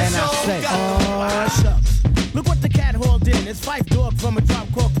 y'all. And I say, oh, shucks. Look what the cat hauled in. It's Fife Dog from a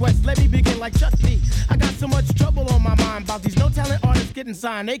Drop Called Quest. Let me begin like Chuck D. I got so much trouble on my mind about these no talent artists cotton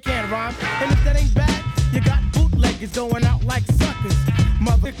sign, they can't rhyme. And if that ain't bad, you got bootleggers going out like suckers.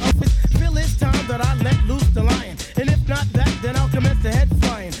 Motherfuckers, feel it's time that I let loose the lion. And if not that, then I'll commence the head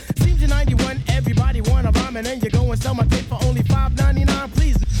flying. Seems you're 91, everybody wanna rhyme, and then you go and sell my tape for only $5.99.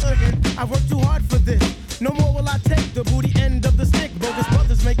 Please, I worked too hard for this. No more will I take the booty end of the stick. Bogus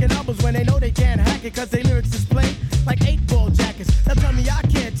brothers making albums when they know they can't hack it, cause they lyrics is plain like 8-ball jackets. Now tell me I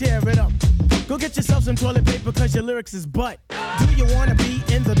can't tear it up. Go get yourself some toilet paper, cause your lyrics is butt. Do you wanna be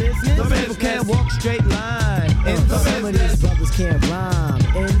in the business? Some people can't walk straight line. Some of these brothers can't rhyme.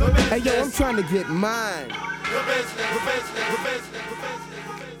 Hey yo, I'm trying to get mine. The business, the business, the business, the business.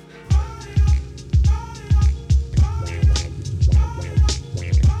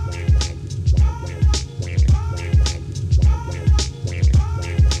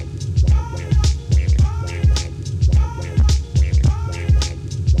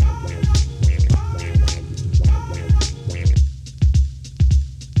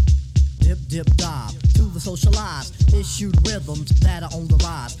 Dip dive to the socialized, issued rhythms that are on the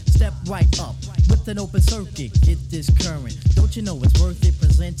rise. Step right up with an open circuit, get this current. Don't you know it's worth it?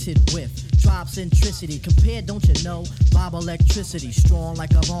 Presented with tribe centricity. Compared, don't you know? Vibe electricity, strong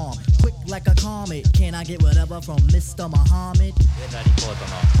like a bomb, quick like a comet. Can I get whatever from Mr. Muhammad?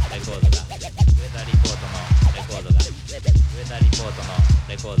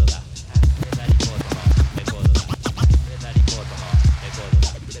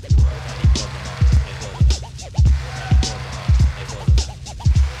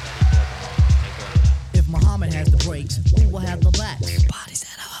 If Muhammad has the breaks, who will have the backs? Bodies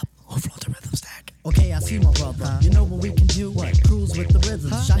that are up, who float the rhythm stack. Okay, I see my brother. You know what we can do? What? Cruise with the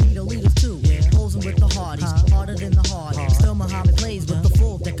rhythm. Shahida lead us too. Yeah. Posing with the hardies, harder than the hard. Still Muhammad plays with the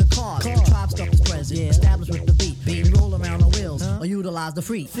full deck of cards. The tribe stuff is present, established with the beat. We roll around the wheels or utilize the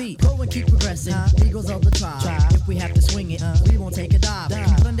free feet. Go and keep progressing. Eagles of the tribe. If we have to swing it, we won't take a dive.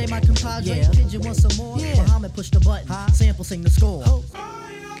 Sunday, my compadre, did you want some more? Muhammad push the button. Sample sing the score.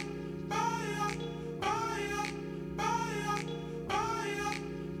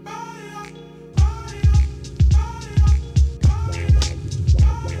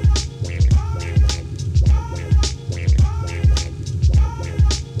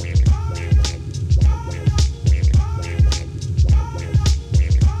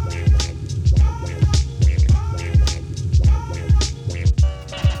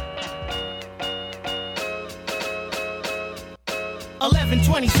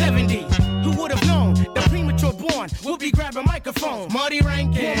 Marty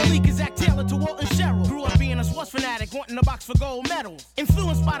Rankin, Malik is Zach Taylor to Walton Sherrill. Grew up being a sports fanatic, wanting a box for gold medals.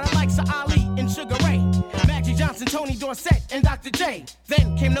 Influenced by the likes of Ali and Sugar Ray, Magic Johnson, Tony Dorsett, and Dr. J.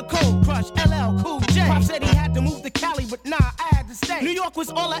 Then came the Cold Crush, LL Cool J. Pop said he had to move to Cali, but nah, I had to stay. New York was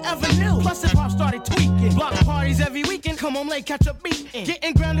all I ever knew. Plus hip hop started tweaking. Block parties every weekend, come home late, catch a beating.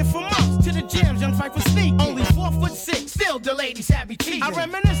 Getting grounded for months to the jams, young fight for sneak. Only 4'6", still the ladies had me cheating. I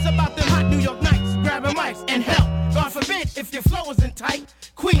reminisce about them hot New York nights, grabbing mics and help. God forbid if your flow isn't tight.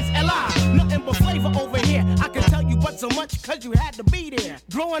 Queens, LI, nothing but flavor over here. I can tell you but so much cause you had to be there.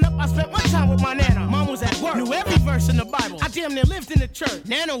 Growing up, I spent my time with my nana. Mom was at work, knew every verse in the Bible. I damn near lived in the church.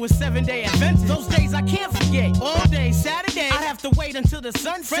 Nana was 7-day Adventist. Those days I can't forget. All day Saturday, I'd have to wait until the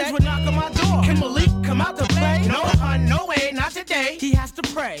sun set. Friends would knock on my door. Can Malik come out to play? No, hun, no way, not today. He has to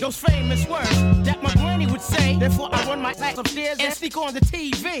pray. Those famous words that my granny would say. Therefore, I run my ass upstairs and sneak on the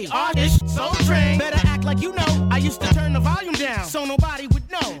TV. Artist, soul train. Better act like you know. I used to turn the volume down so nobody would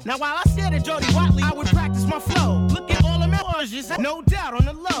know. Now while I stared at Jody Watley, I would practice my flow. Look at all the messages, no doubt on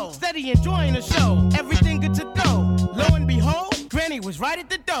the low. Steady enjoying the show, everything good to go. Lo and behold, Granny was right at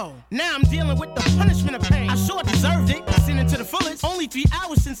the door. Now I'm dealing with the punishment of pain. I sure deserved it, sinning to the fullest. Only 3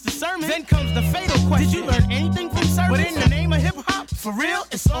 hours since the sermon. Then comes the fatal question. Did you learn anything from service? But in the name of hip hop, for real,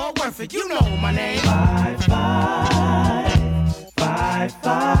 it's all worth it. You know my name. 5, 5,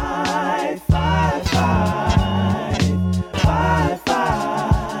 5, 5, 5, 5, 5,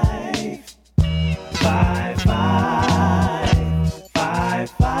 5, 5, 5,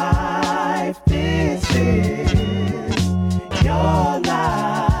 5. This is your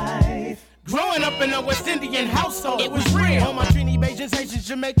life. Growing up in a West Indian household, it was real. All my Trini, Bajans, Haitians,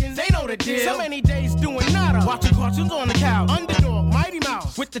 Jamaicans, they know the deal. So many days doing nada, watching cartoons on the couch. Underdog, Mighty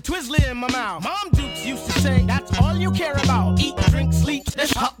Mouse, with the Twizzler in my mouth. Mom Dukes used to say, that's all you care about. Eat, drink, sleep,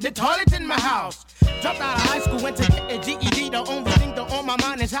 the toilet in my house. Dropped out of high school, went to get a GED. The only thing that on my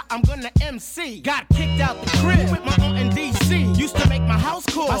mind is how I'm gonna MC. Got kicked out the crib with my aunt in DC. Used to make my house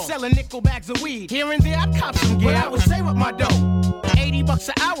call by selling selling nickel bags of weed. Here and there, I'd cop some gear. But I would say with my dough, $80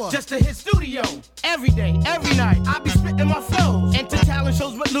 an hour just to hit studio. Every day, every night, I be spitting my flows. Enter talent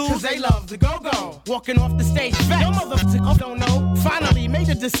shows with Lou, cause they love the go-go. Walking off the stage fast, no motherfuckers don't know. Finally made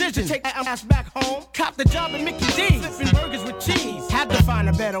a decision, take that ass back home. Cop the job at Mickey D's, flipping burgers with cheese. Had to find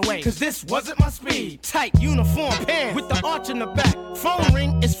a better way, cause this wasn't my speed. Tight uniform pants, with the arch in the back. Phone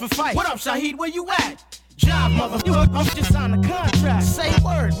ring is for fight. What up, Shaheed, where you at? Job, motherfucker, I'm just signed a contract. Say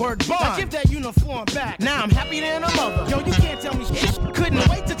word bond. Now give that uniform back. Now I'm happy than a mother. Yo, you can't tell me shit. Couldn't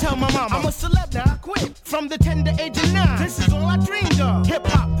wait to tell my mama. I'm a celeb now, I quit. From the tender age of 9. This is all I dreamed of. Hip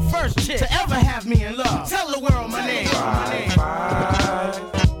hop, the first chick to ever have me in love. Tell the world my name.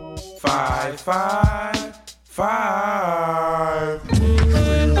 5, 5, 5.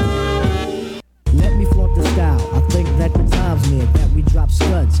 Let me flaunt the style. I think that the time's near that we drop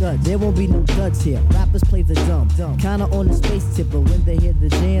scuds. There won't be no duds here. Rappers play the dumb. Kinda on the space tip, but when they hear the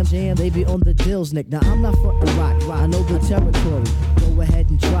jam, they be on the dills, Nick. Now I'm not frontin' rock. I know the territory. Go ahead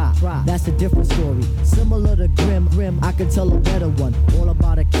and try. That's a different story. Similar to Grim, I could tell a better one. All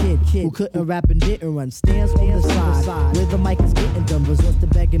about a kid who couldn't rap and didn't run. Stands on the side where the mic is getting done. Resorts to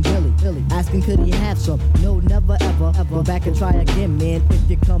begging Billy, asking could he have some. No, never ever. Go back and try again, man. If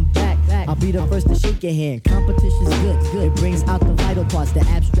you come back, I'll be the first to shake your hand. Competition's good. It brings out the vital parts, the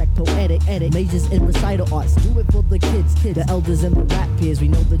abstract, poetic, majors in recital arts. Do it for the kids, the elders and the rap peers. We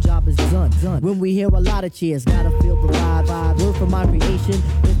know the job is done. When we hear a lot of cheers, gotta feel the vibe. Word from my creation.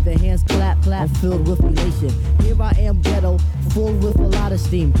 If the hands clap, I'm filled with elation. Here I am, ghetto, full with a lot of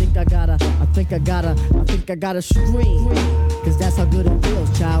steam. I think I gotta scream. Cause that's how good it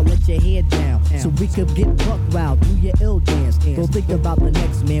feels, child. Let your head down. So we could get buck wild, do your ill dance. Go think about the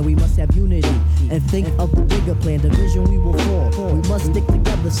next man, we must have unity. And think of the bigger plan, the vision we will fall. We must stick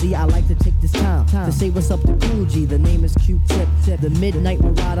together, see, I like to take this time to say what's up to Cool G. The name is Q-Tip, the Midnight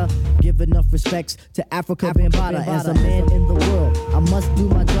Marauder. Give enough respects to Africa Bambaataa. As a man in the world, I must do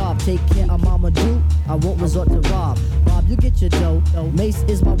my job. Take care of Mama Do, I won't resort to rob. Bob, you get your dough. Mace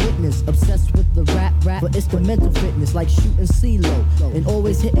is my witness, obsessed with the rap, but it's the mental fitness, like shooting CeeLo. And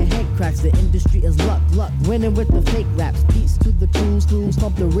always hitting head cracks, the industry is luck. Winning with the fake raps, peace to the crews who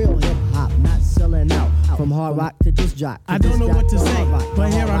pump the real hip-hop, not selling out. From hard rock to disc jock. I don't know what to say,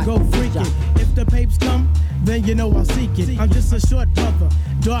 but here I go freaking. If the papes come, then you know I'll seek it. I'm just a short brother,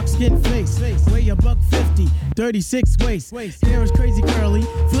 dark skin face, weigh a $150, 36 waist. Hair is crazy curly,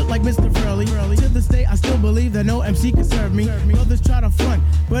 foot like Mr. Furley. To this day, I still believe that no MC can serve me. Others try to front,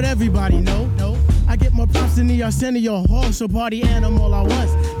 but everybody know. I get more props than the Arsenio Hall, so party animal I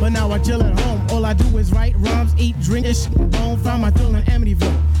was. But now I chill at home. All I do is write rhymes, eat, drink, and bone. Find my thrill in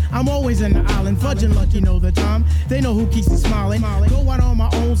Amityville. I'm always in the island, fudging lucky know the time. They know who keeps me smiling. Go out on my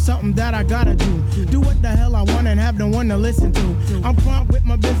own, something that I gotta do. Do what the hell I want and have no one to listen to. I'm prompt with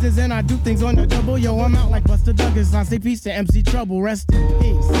my business and I do things on the double. Yo, I'm out like Buster Douglas. I say peace to MC Trouble. Rest in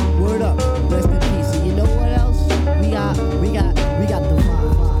peace. Word up, rest in peace. And you know what else? We got the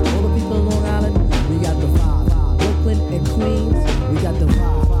vibe. All the people in Long Island, we got the vibe. Brooklyn and Queens, we got the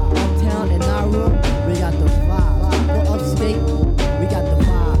vibe. Uptown and Nauru, we got the vibe. Go upstate, we got the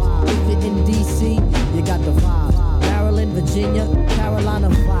vibe. If you're in DC, you got the vibe. Maryland, Virginia, Carolina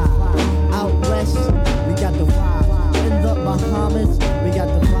vibe. Out west, we got the vibe. In the Bahamas, we got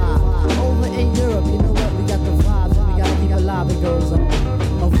the vibe. Over in Europe, you know what? We got the vibe. And we gotta keep it alive. It goes on.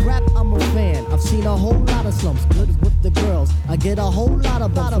 Of rap, I'm a fan. I've seen a whole lot of slumps. Good with the girls. I get a whole lot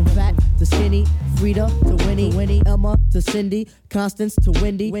of bumps. From fat to skinny, Frida to Winnie, Emma to Cindy, Constance to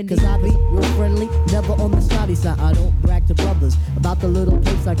Wendy. Cause I be real friendly, never on the snotty side. I don't brag to brothers about the little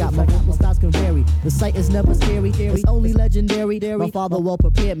tapes I got. My vocal styles can vary. The sight is never scary, it's only legendary. My father well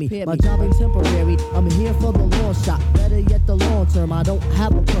prepared me. My job ain't temporary. I'm here for the long shot. Better yet the long term. I don't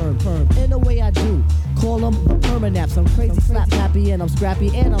have a perm. In a way I do. Call them the permanaps. I'm crazy, slap happy, and I'm scrappy,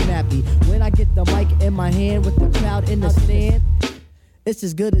 and I'm happy. When I get the mic in my hand with the crowd in the stand, it's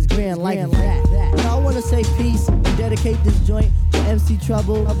as good as grand like that. Now I wanna say peace and dedicate this joint to MC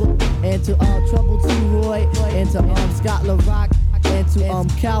Trouble and to Trouble T. Roy and to Scott LaRock and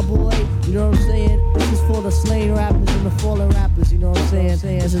to Cowboy. You know what I'm saying? This is for the slain rappers and the fallen rappers. You know what I'm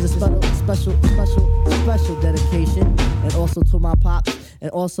saying? This is a special dedication, and also to my pops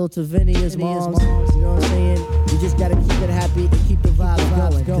and also to Vinny's moms. You know what I'm saying? You just gotta keep it happy and keep the vibes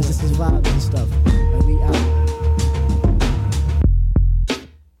going, cause this is vibes and stuff. And we out.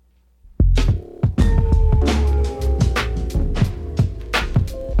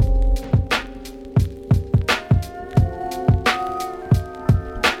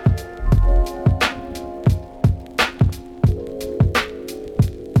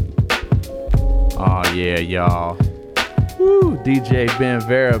 Yeah, y'all. Woo, DJ Ben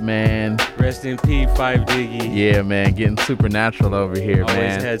Vera, man. Rest in peace, Five Diggy. Yeah, man, getting supernatural over here, Always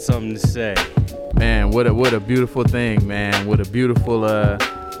man. had something to say. Man, what a beautiful thing, man. What a beautiful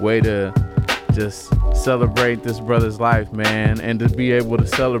way to just celebrate this brother's life, man, and to be able to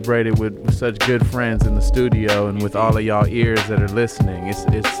celebrate it with such good friends in the studio and with all of y'all ears that are listening.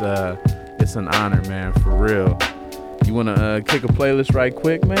 It's an honor, man, for real. You want to kick a playlist right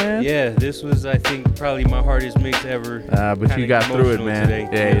quick, man? Yeah, this was, I think, probably my hardest mix ever. But you got through it, Emotional man. today.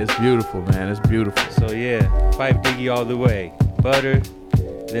 Yeah, it's beautiful, man. It's beautiful. So yeah, Five Diggy all the way. Butter,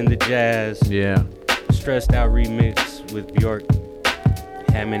 then the jazz. Yeah. Stressed Out remix with Bjork,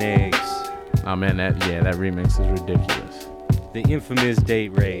 Ham and Eggs. Oh man, that remix is ridiculous. The infamous Date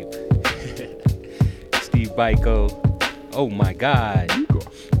Rape. Steve Biko. Oh my God.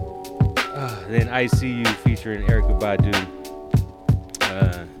 Then I See You featuring Erykah Badu.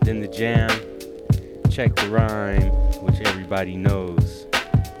 Then The Jam, Check the Rhyme, which everybody knows.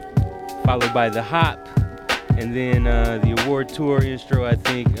 Followed by The Hop, and then the award tour intro, I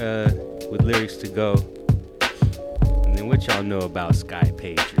think, with Lyrics to Go. And then what y'all know about Sky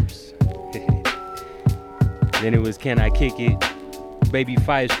Pagers. Then it was Can I Kick It, Baby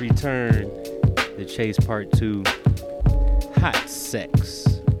Five's Return, The Chase Part 2, Hot Sex.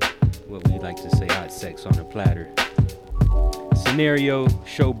 What we like to say, hot sex on a platter. Scenario,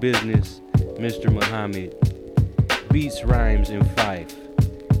 Show Business, Mr. Muhammad, Beats, Rhymes, and Fife,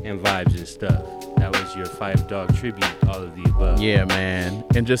 and Vibes and Stuff. That was your Five Dog tribute, all of the above. Yeah, man.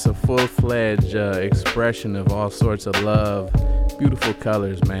 And just a full-fledged expression of all sorts of love. Beautiful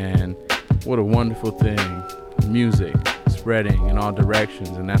colors, man. What a wonderful thing. Music spreading in all directions,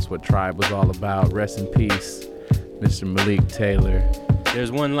 and that's what Tribe was all about. Rest in peace, Mr. Malik Taylor.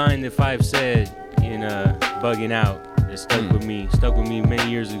 There's one line that Five said in Bugging Out that stuck with me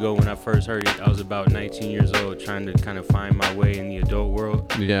many years ago when I first heard it. I was about 19 years old, trying to kind of find my way in the adult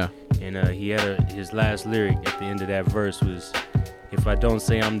world. Yeah. And he had his last lyric at the end of that verse was, "If I don't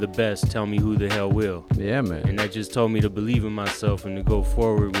say I'm the best, tell me who the hell will." Yeah, man. And that just told me to believe in myself and to go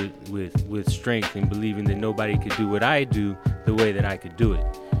forward with strength and believing that nobody could do what I do the way that I could do it.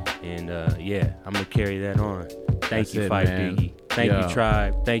 And yeah, I'm gonna carry that on. Thank you, Five Diggy. Thank you,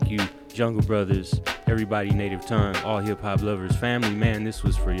 Tribe. Thank you, Jungle Brothers, everybody, Native Tongue, all hip hop lovers, family. Man, this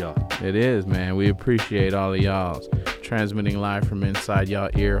was for y'all. It is, man. We appreciate all of y'all. Transmitting live from inside y'all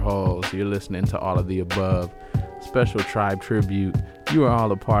ear holes. You're listening to All of the Above. Special Tribe tribute. You are all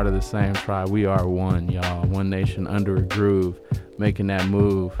a part of the same tribe. We are one, y'all. One nation under a groove, making that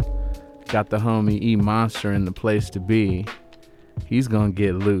move. Got the homie E Monster in the place to be. He's gonna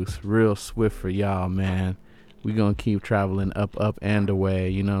get loose real swift for y'all, man. We gonna keep traveling up, and away.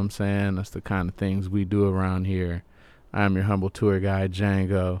 You know what I'm saying? That's the kind of things we do around here. I'm your humble tour guide,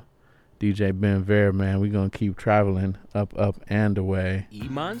 Django. DJ Ben Vera, man. We gonna keep traveling up, and away. E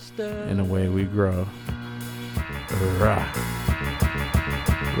Monster. In the way we grow. Rah.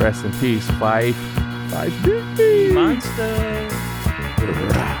 Rest in peace, Fife. Fife Diggy. Monster.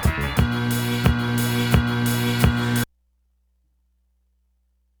 Rah.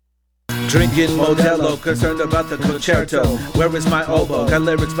 Drinking Modelo, concerned about the concerto. Where is my oboe? Got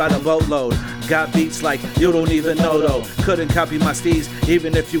lyrics by the boatload. Got beats like you don't even know though. Couldn't copy my steez,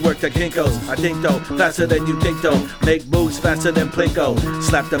 even if you worked at Kinko's. I think though, faster than you think though. Make moves faster than Plinko.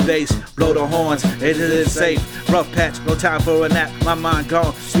 Slap the bass, blow the horns, it isn't safe. Rough patch, no time for a nap. My mind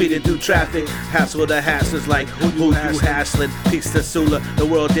gone, speeding through traffic. Hassle the hassles like who you hassling. Peace to Sula, the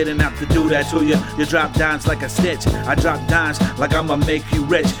world didn't have to do that to you. You drop dimes like a snitch. I drop dimes like I'ma make you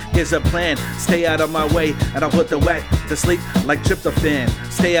rich. Here's a plan. Stay out of my way, and I'll put the whack to sleep like tryptophan.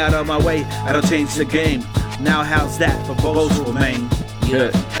 Stay out of my way, and I'll change the game. Now how's that for boastful, man?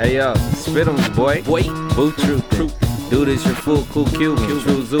 Yeah, hey yo, spit on boy. Boo truth. Dude is your full cool Cuban,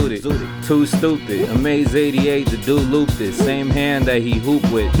 true zooted. Too stupid. Amaze 88, the dude looped it. Same hand that he hoop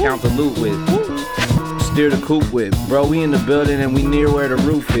with, count the loot with. Steer the coupe with. Bro, we in the building and we near where the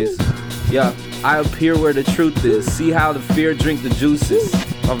roof is. Yeah, I appear where the truth is. See how the fear drink the juices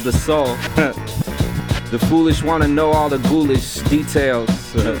of the soul. The foolish wanna know all the ghoulish details.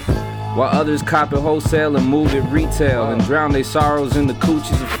 While others cop it wholesale and move it retail and drown their sorrows in the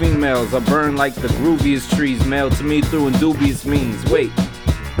coochies of females. I burn like the grooviest trees mailed to me through indubious means. Wait,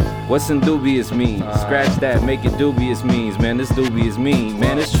 what's indubious mean? Scratch that, make it dubious means. Man, this dubious mean.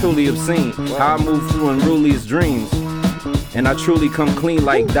 Man, it's truly obscene how I move through unruliest dreams. And I truly come clean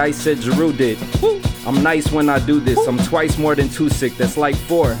like Dice said Giroux did. I'm nice when I do this. I'm twice more than two sick, that's like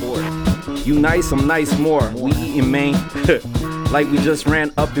four. You nice, I'm nice more. We eatin', man. Like we just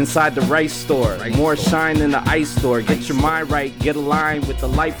ran up inside the rice store. More shine than the ice store. Get your mind right, get aligned with the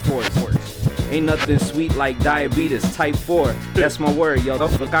life force. Ain't nothing sweet like diabetes, type 4. That's my word, yo.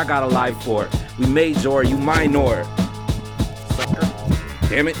 Don't fuck, I got a life for it. We major, you minor. Sucker.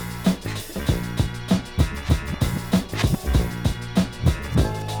 Damn it.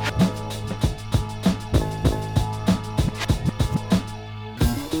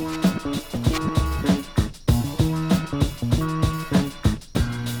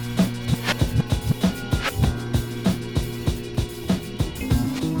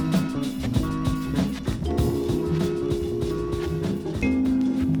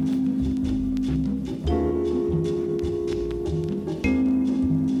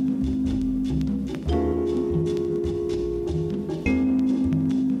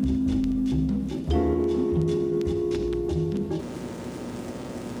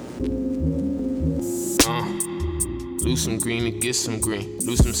 Lose some green to get some green.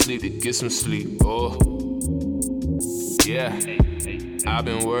 Lose some sleep to get some sleep. Oh, yeah. I've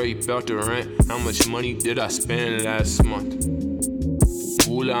been worried about the rent. How much money did I spend last month?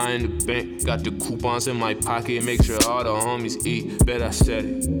 Moolah in the bank. Got the coupons in my pocket. Make sure all the homies eat. Bet I said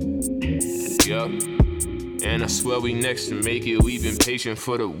it. Yup. And I swear we next to make it. We've been patient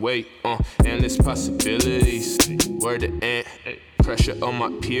for the wait. Endless possibilities. Word to end. Pressure on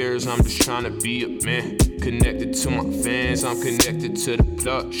my peers. I'm just trying to be a man. Connected to my fans. I'm connected to the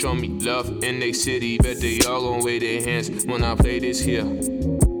plug. Show me love in they city. Bet they all gon' wave their hands when I play this here.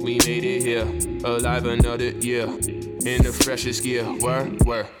 We made it here. Alive another year. In the freshest gear, word,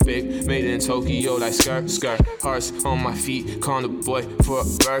 big, made in Tokyo like skirt, hearts on my feet, call the boy for a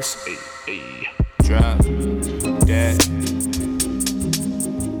verse, drop, that,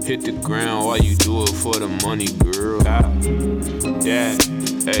 hit the ground while you do it for the money, girl, that,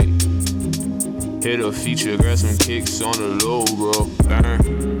 hit a feature, grab some kicks on the low, bro, burn,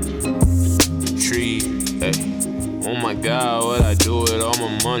 tree, oh my God, what I do with all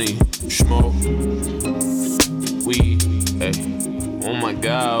my money, smoke, weed, oh my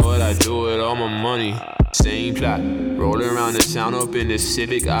God, what I do with all my money. Same plot, rolling around the town up in the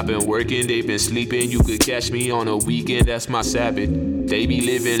Civic. I've been working, they been sleeping. You could catch me on a weekend, that's my Sabbath. They be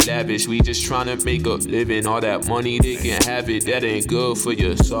living lavish, we just tryna make a living. All that money, they can have it, that ain't good for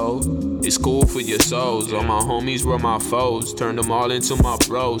your soul. It's cool for your souls. All my homies were my foes, turned them all into my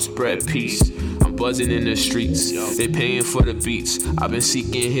bros. Spread peace. Buzzing in the streets, they paying for the beats. I've been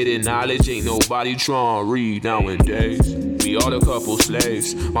seeking hidden knowledge, ain't nobody trying to read nowadays. We all a couple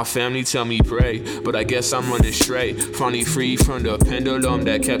slaves, my family tell me pray, but I guess I'm running straight. Finally free from the pendulum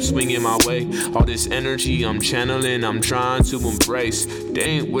that kept swinging my way. All this energy I'm channeling, I'm trying to embrace. They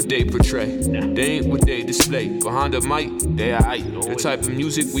ain't what they portray, they ain't what they display. Behind the mic, they aight, the type of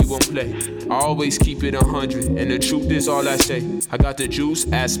music we won't play. I always keep it 100, and the truth is all I say. I got the juice,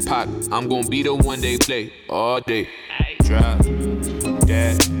 ass Pac, I'm gon' be the one they play all day. Drop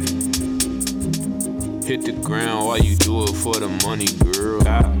that, hit the ground while you do it for the money, girl.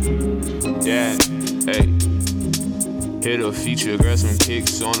 That, hit a feature, grab some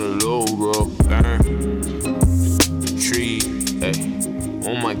kicks on the low, bro. Burn, tree,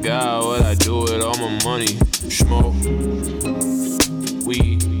 oh my God, what I do with all my money? Smoke,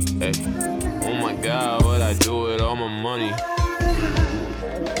 weed, oh my God, what I do with all my money?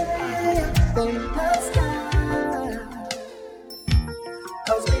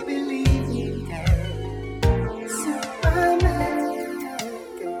 Cause we believe you can. Superman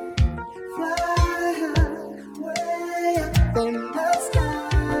can fly way up in the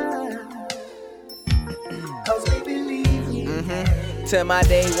sky. Cause we believe you can. To my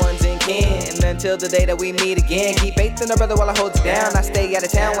day ones and kin, until the day that we meet again. Keep faith in the brother while I hold you down. I stay out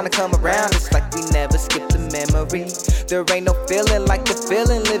of town when I come around. It's like we never skip the memory. There ain't no feeling like the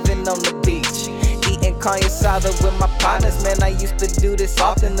feeling living on the beach. Eating Kanye salad with my partners, man, I used to do this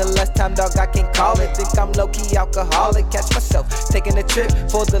often. The last time, dog, I can call it. Think I'm low-key alcoholic, catch myself taking a trip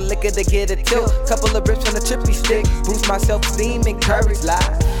for the liquor to get a tilt. Couple of rips on the trippy stick, boost my self-esteem, encourage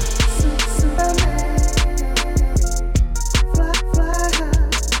life.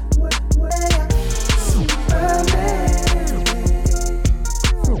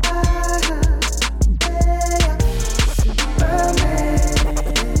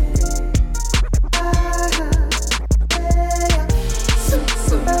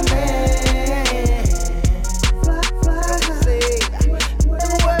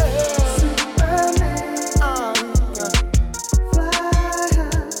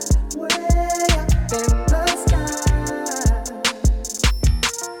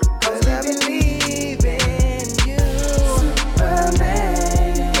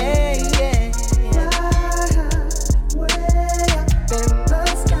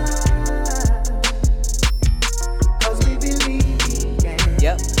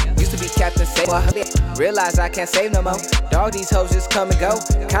 Realize I can't save no more. Dog, these hoes just come and go.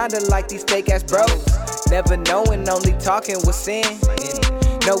 Kinda like these fake ass bros. Never knowing, only talking with sin.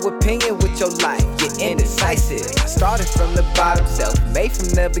 No opinion with your life, you're indecisive. I started from the bottom, self-made from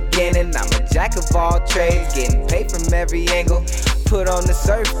the beginning. I'm a jack of all trades, getting paid from every angle. Put on the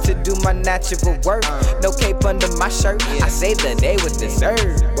surf to do my natural work. No cape under my shirt, I saved the day with dessert.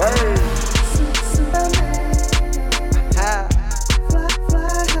 Word.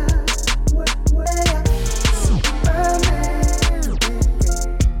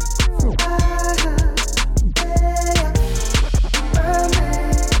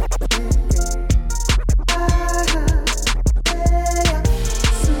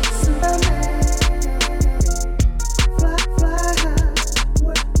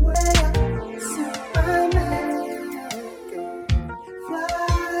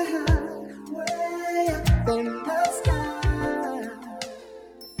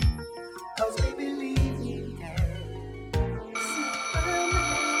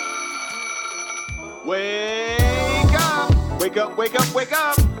 Wake up, wake up, wake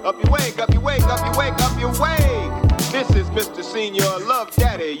up. Up you wake, up you wake, up you wake, up you wake. This is Mr. Senior Love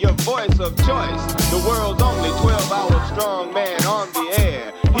Daddy, your voice of choice. The world's only 12-hour strong man on the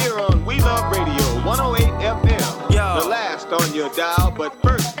air. Here on We Love Radio, 108 FM. Yo. The last on your dial, but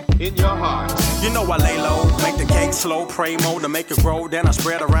first in your heart. You know I lay low, make the cake slow, pray more to make it grow. Then I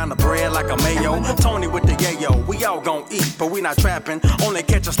spread around the bread like a mayo. Tony with the yayo, we all gon' eat, but we not trapping. Only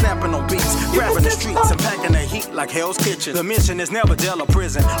catch us snapping on beats, grabbing the streets and packing the heat like Hell's Kitchen. The mission is never jail or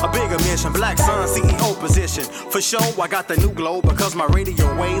prison, a bigger mission. Black Sun CEO position. For sure, I got the new glow because my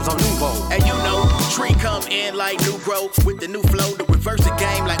radio waves are nouveau. And you know, tree come in like new growth with the new flow to reverse the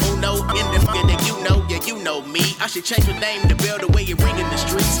game like Uno. In the fucking that you know, yeah you know me. I should change the name to build the way you ring in the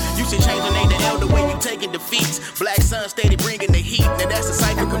streets. You should change the name to L the way you taking defeats. Black Sun steady bringing the heat. Now that's the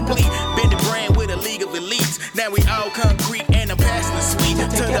cycle complete. Been the brand with a league of elites. Now we all concrete and I'm passing the sweet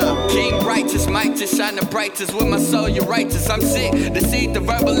to the King Righteous, mic just shine the brightest. With my soul, you're righteous. I'm sick. The seed, the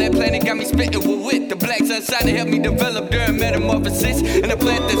verbal and planet got me spitting with wit. The black sunshine to help me develop during metamorphosis. And the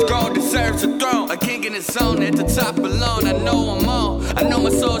plant that's grown deserves a throne. A king in his zone at the top alone. I know I'm on. I know my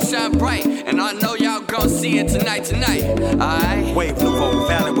soul shine bright. And I know y'all gon' see it tonight. Alright. Wave nouveau,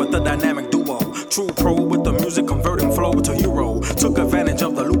 valid with the dynamic duo. True pro with the music converting flow to hero. Took advantage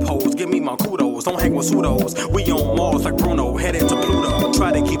of the loopholes, give me my kudos. Don't hang with pseudos. We on Mars like Bruno, headed to Pluto.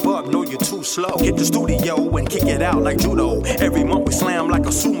 Try to keep up, know you're too slow. Hit the studio and kick it out like judo. Every month we slam like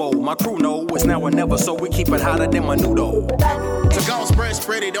a sumo. My crew know it's now or never, so we keep it hotter than my noodle. So gon'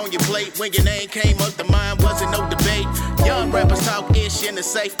 spread it on your plate. When your name came up, the mind wasn't no debate. Young rappers talk ish in a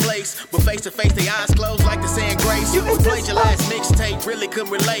safe place, but face to face, they eyes closed like the saying grace. You played your last mixtape, really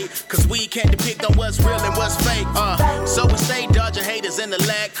couldn't relate, cause we can't depict on what's real and what's fake. So we stay dodging haters in the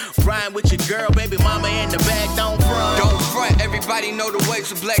lack. Rhyme with your girl, baby mama in the back, don't front. Don't front, everybody know the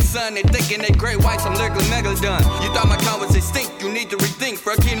waves of Black Sun. They thinking they great whites, I'm lyrically megalodon. You thought my comments they stink, you need to rethink.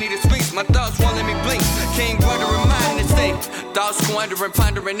 For a kid need to speak, my thoughts won't let me blink. King brother remind this thing. Thoughts squandering,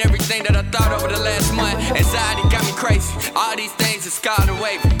 pondering everything that I thought over the last month. Anxiety got me crazy, all these things are scarred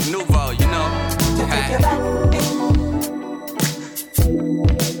away. Nouveau, you know.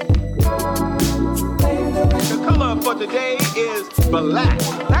 The color for today is black.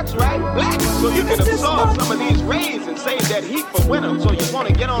 That's right, black. So you can absorb some of these rays and save that heat for winter. So you want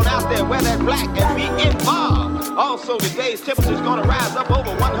to get on out there, wear that black, and be involved. Also, today's temperature is going to rise up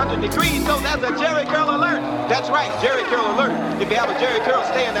over 100 degrees, so that's a Jerry Curl alert. That's right, Jerry Curl alert. If you have a Jerry Curl,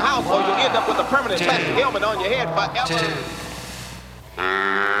 stay in the house, or you'll end up with a permanent plastic helmet on your head forever.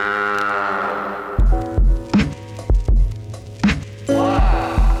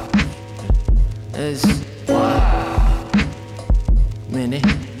 It's minute.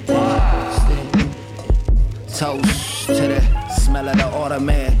 Toast to the smell of the autumn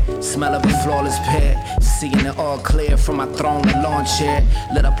air, smell of a flawless pair. Seeing it all clear from my throne and lawn chair.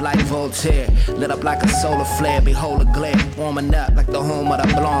 Lit up like Voltaire, lit up like a solar flare. Behold a glare, warming up like the home of the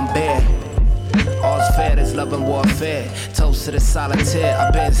blonde bear. All's fair, there's love and warfare. Toast to the solitaire,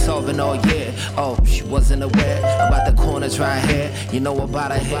 I've been solving all year. Oh, she wasn't aware about the corners right here. You know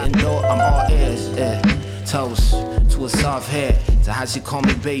about a hidden door, I'm all ears, yeah. Toast to a soft head, to how she called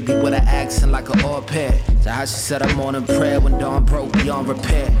me baby with an accent like an au pair. To how she said her morning prayer when dawn broke beyond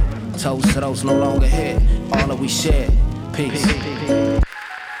repair. Toast to those no longer here, all that we share. Peace.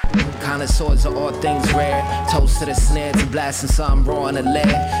 Connoisseurs of all things rare. Toast to the snare, to blasting something raw in the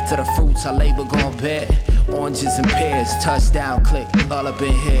lair. To the fruits I labor gon' bear. Oranges and pears, touchdown click, all up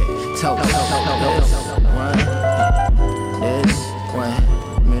in here. Toast, this one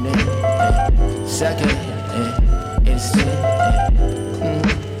minute, second, instant,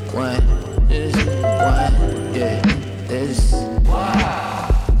 one, this. one, yeah, this,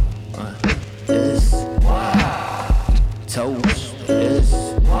 this, toast to this,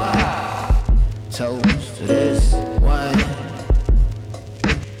 toast to this,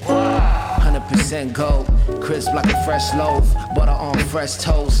 100% gold, crisp like a fresh loaf, butter on fresh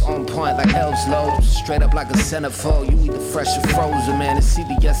toast, on point like Elf's loaves, straight up like a centerfold. You either fresh or frozen, man. It's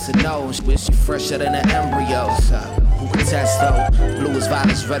either yes or no. She wish she fresher than an embryo. So who can test though? Blue as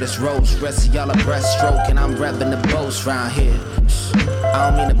violets, red as rose. Rest of y'all a breaststroke, and I'm repping the boast round here. I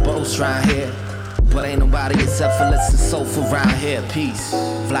don't mean the boast round here, but ain't nobody except for listen sofa around here. Peace.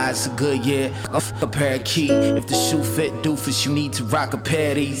 Fly's a good year. A pair of key. If the shoe fit doofus, you need to rock a pair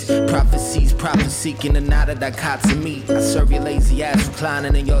of these. Prophecies, prophecy, in and out of dichotomy. I serve your lazy ass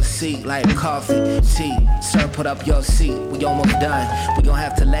reclining in your seat like coffee, tea. Sir, put up your seat. We almost done. We gon'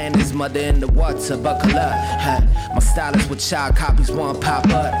 have to land this mother in the water. Buckle up. Huh. My stylist with child copies won't pop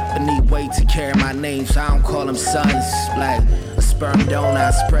up, but need weight to carry my name, so I don't call them sons. Like a sperm donor,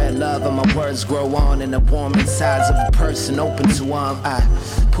 I spread love and my words grow on in the warm insides of a person open to I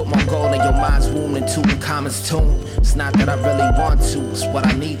put my goal in your mind's womb into a common's tune. It's not that I really want to, it's what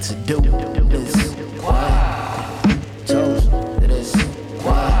I need to do. This one toast to this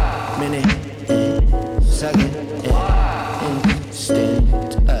 1 minute, second, instant,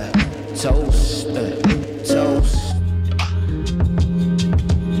 toast, toast.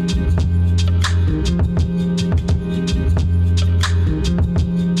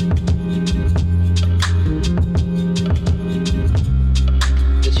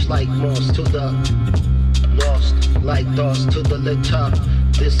 Like moss to the lost, like thoughts to the lit top.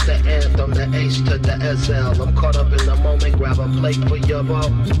 This the anthem, the H to the SL. I'm caught up in the moment, grab a plate for your bowl.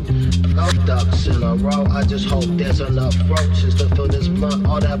 No ducks in a row, I just hope there's enough roaches to fill this blunt,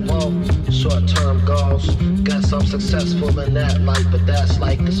 all that woe. Short-term goals, guess I'm successful in that life, but that's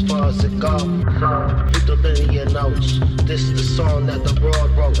like as far as it goes. Read the linear notes, this is the song that the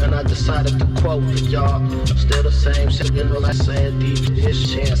world wrote, and I decided to quote for y'all. Still the same shit, you know, like saying deep.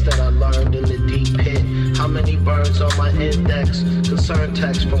 It's chance that I learned in the deep pit. How many burns on my index? Concern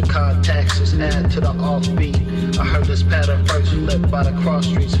text from contacts, just add to the offbeat. I heard this pattern first flipped by the cross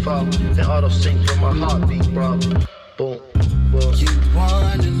streets fall, and auto sync with my heartbeat, bro. Boom, boom. You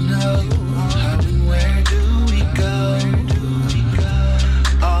wanna know how and where do we go?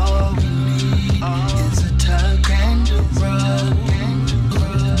 All we need is a tug and a row.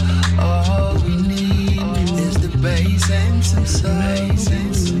 All we need is the bass and some soul.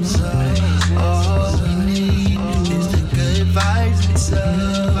 All we need is the good vibes and soul.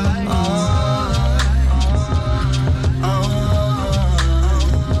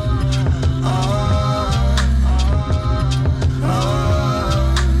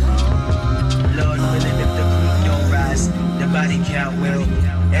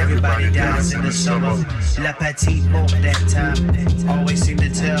 Everybody dies in the summer. La petite moment that time. Always seem to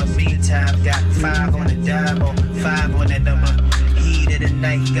tell me time. Got 5 on the dime or 5 on that number. Heat of the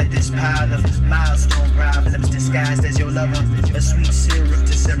night, got this pile of milestone problems disguised as your lover. A sweet syrup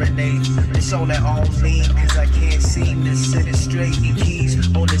to serenade. It's all that all mean, cause I can't seem to sit it straight in keys.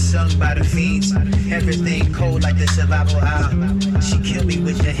 Only sung by the fiends. Everything cold like the survival hour. She killed me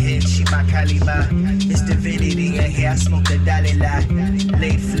with the head, she my Kalima. It's divinity in here, I smoke the Dalai Lama.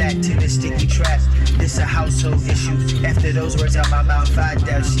 Laid flat to the sticky trap. This a household issue. After those words out my mouth, I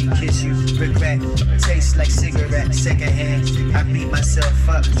doubt she kiss you. Regret, tastes like cigarette, secondhand. I beat myself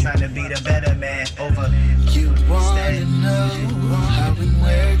up, trying to be the better man. Over you wanna know how and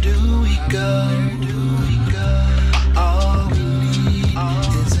where do we go? All we need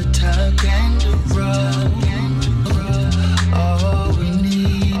is a tug and a row. All we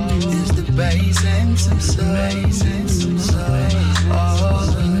need is the bass and some soul. All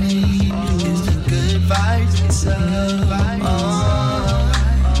we need is the good vibes and soul.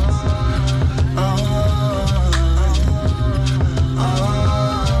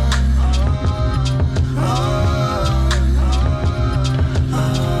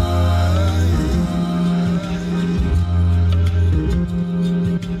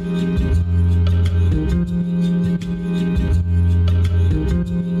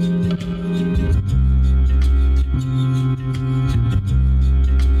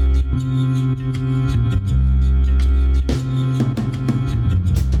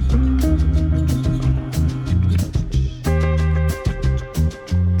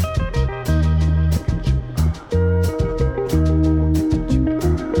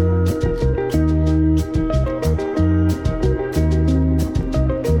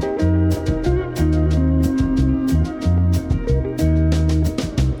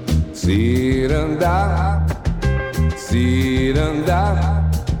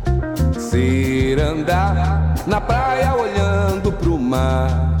 Ciranda, na praia olhando pro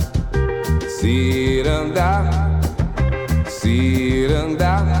mar. Ciranda,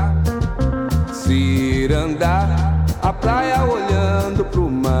 ciranda, ciranda, a praia olhando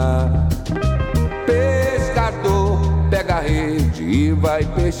pro mar. Pescador pega a rede e vai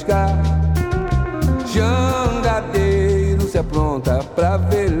pescar. Jangadeiro se apronta pra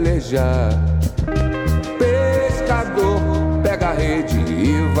velejar. Pescador pega a rede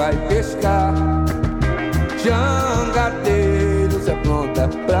e vai pescar. Jangadeiro se apronta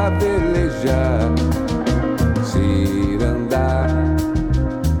pra velejar. Ciranda,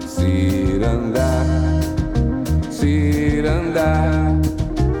 ciranda, ciranda,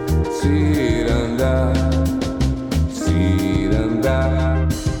 ciranda, ciranda,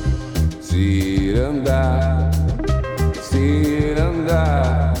 ciranda,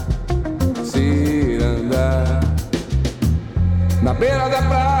 ciranda, ciranda. Na beira da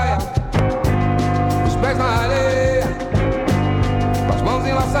praia, os pés na areia, com as mãos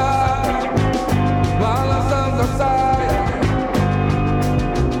enlaçadas, balançando a saia.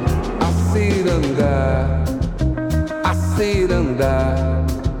 A ciranda, a ciranda,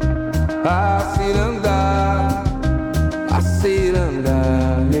 a ciranda, a ciranda,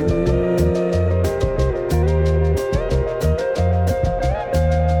 yeah.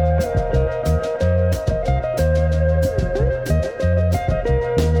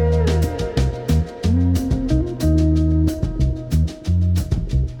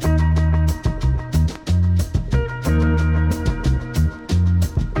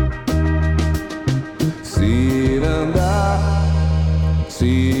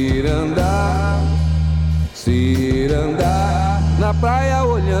 Na praia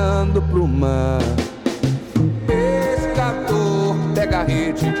olhando pro mar. Pescador pega a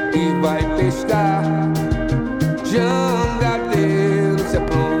rede e vai pescar. Jangadeiro se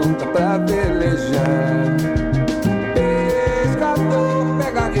apronta pra velejar. Pescador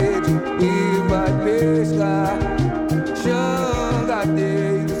pega a rede e vai pescar.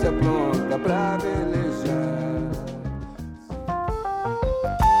 Jangadeiro se apronta pra velejar.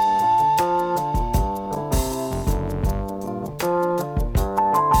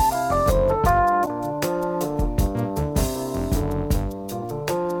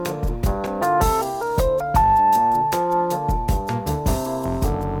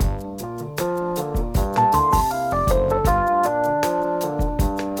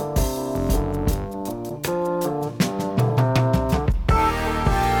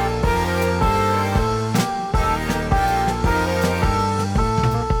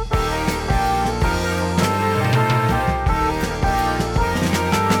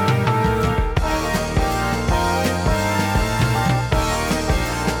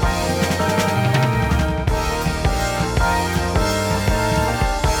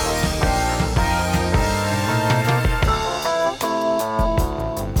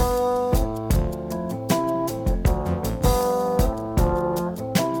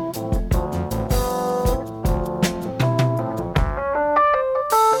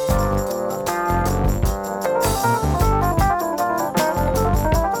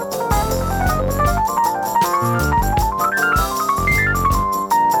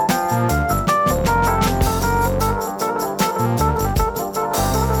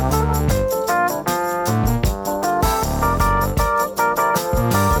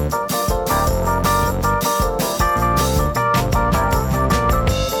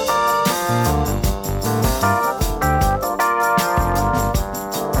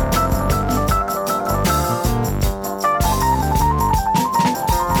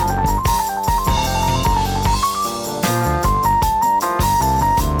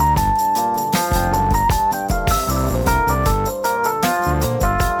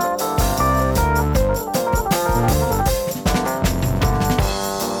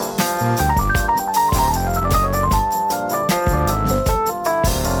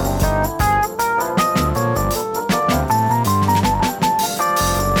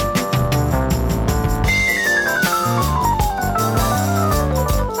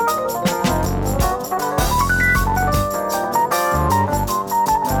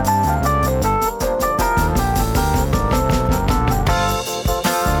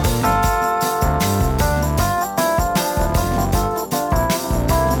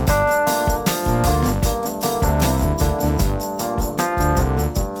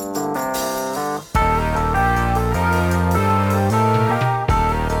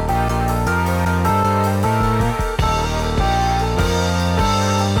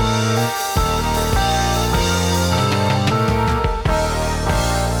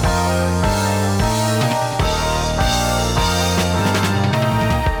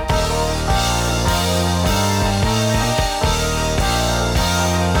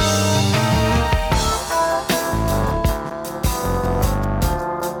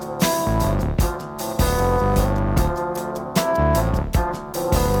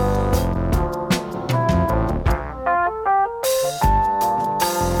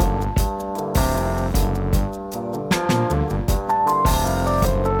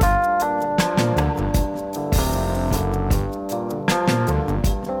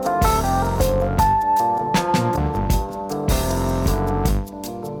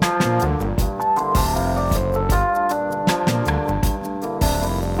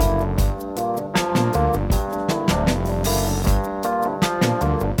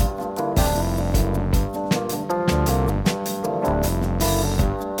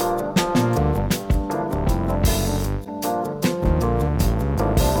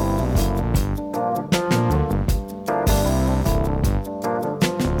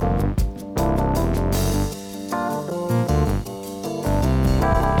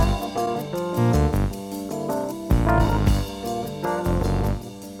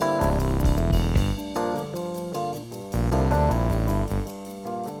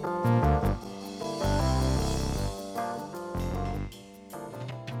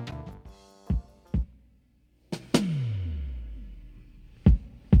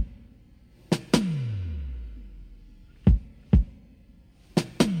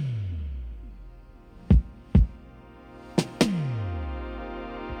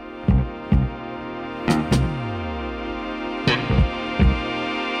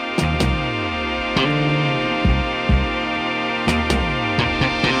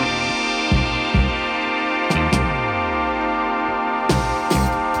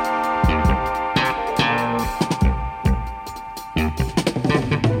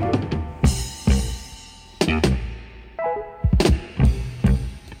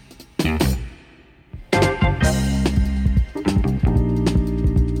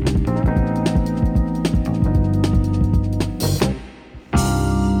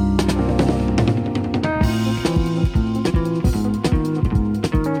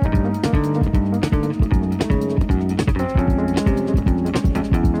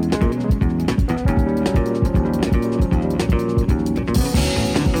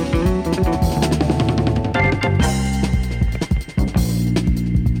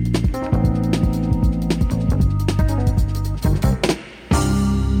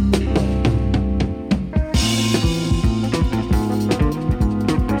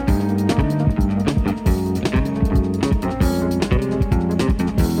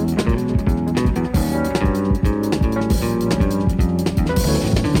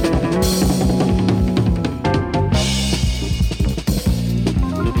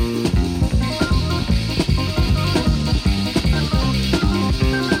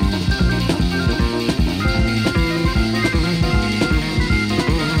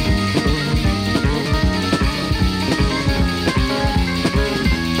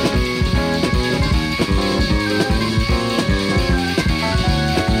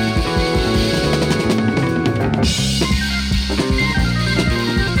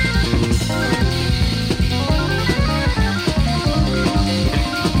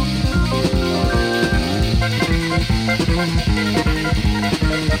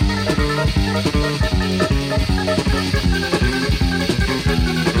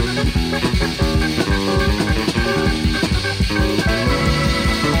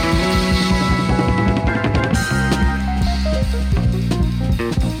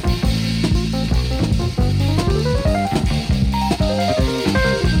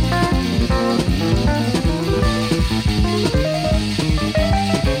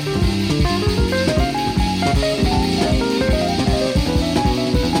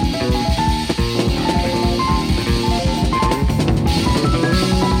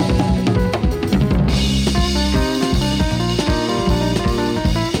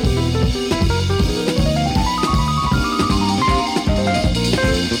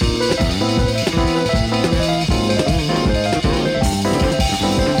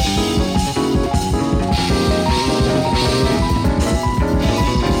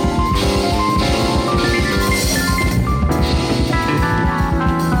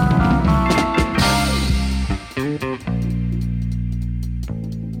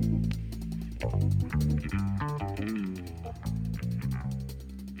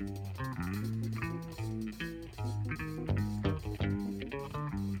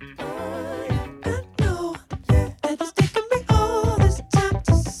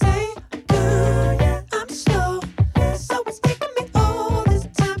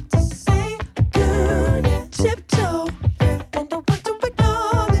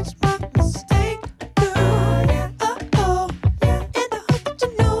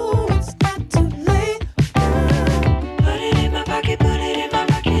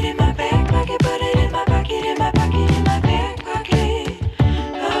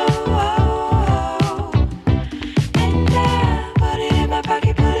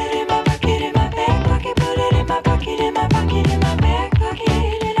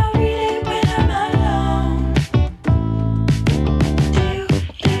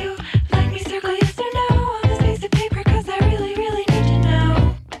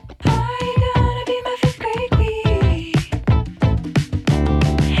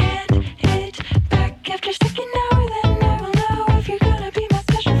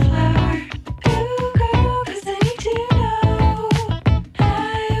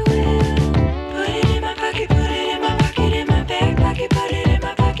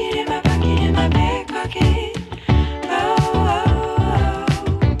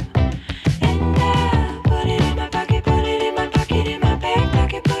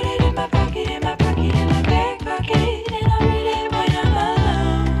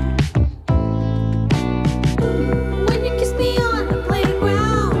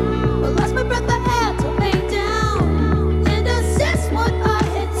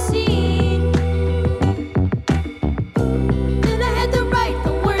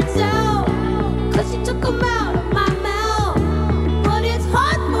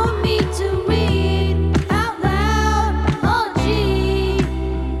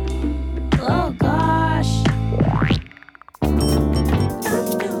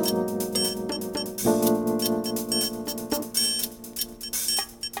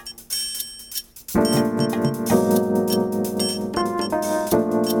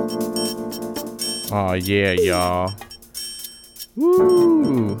 Oh yeah, y'all.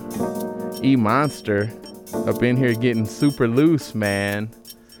 Woo! E-Monster up in here getting super loose, man.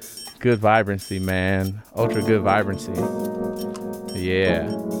 Good vibrancy, man. Ultra good vibrancy. Yeah.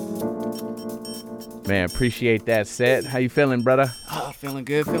 Man, appreciate that set. How you feeling, brother? Oh, feeling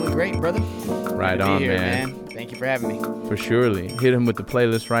good, feeling great, brother. Right Good to on, be here, man. Thank you for having me. For surely. Hit him with the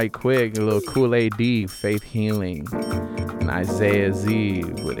playlist right quick. A little Cool AD, Faith Healing. And Isaiah Z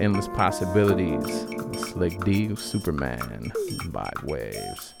with Endless Possibilities. Slick D, Superman, Vibe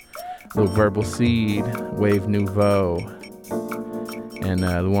Waves. Little Verbal Seed, Wave Nouveau. And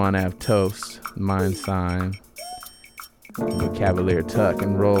Luan Ave Toast, Mind Sign. With Cavalier Tuck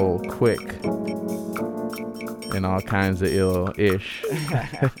and Roll Quick. And all kinds of ill-ish.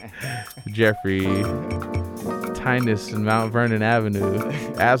 Jeffrey, Tinus and Mount Vernon Avenue.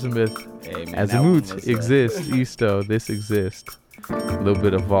 Azimuth. Hey, man, Azimuth exists. Easto, this exists. A little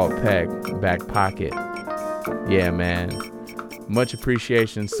bit of Vault Pack, Back Pocket. Yeah, man. Much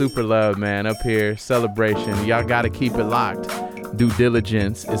appreciation. Super love, man. Up here. Celebration. Y'all got to keep it locked. Due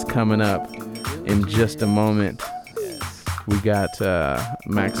Diligence is coming up in just a moment. We got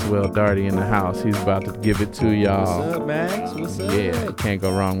Maxwell Darty in the house. He's about to give it to y'all. What's up, Max? What's up? Yeah, can't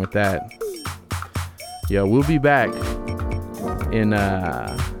go wrong with that. Yo, we'll be back in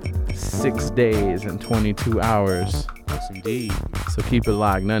 6 days and 22 hours. Yes, indeed. So keep it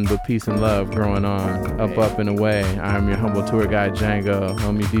locked. Nothing but peace and love growing on. Up and away. I'm your humble tour guide, Django.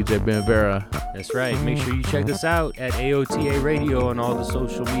 Homie DJ Ben Vera. That's right. Make sure you check us out at AOTA Radio on all the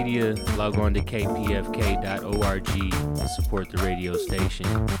social media. Log on to kpfk.org to support the radio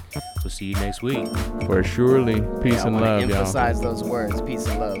station. We'll see you next week. For surely. Peace and love, y'all. Emphasize those words. Peace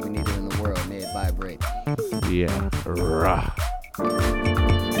and love. We need it in the world. May it vibrate. Yeah. Rah.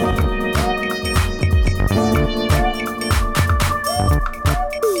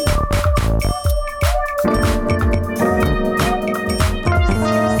 Thank you.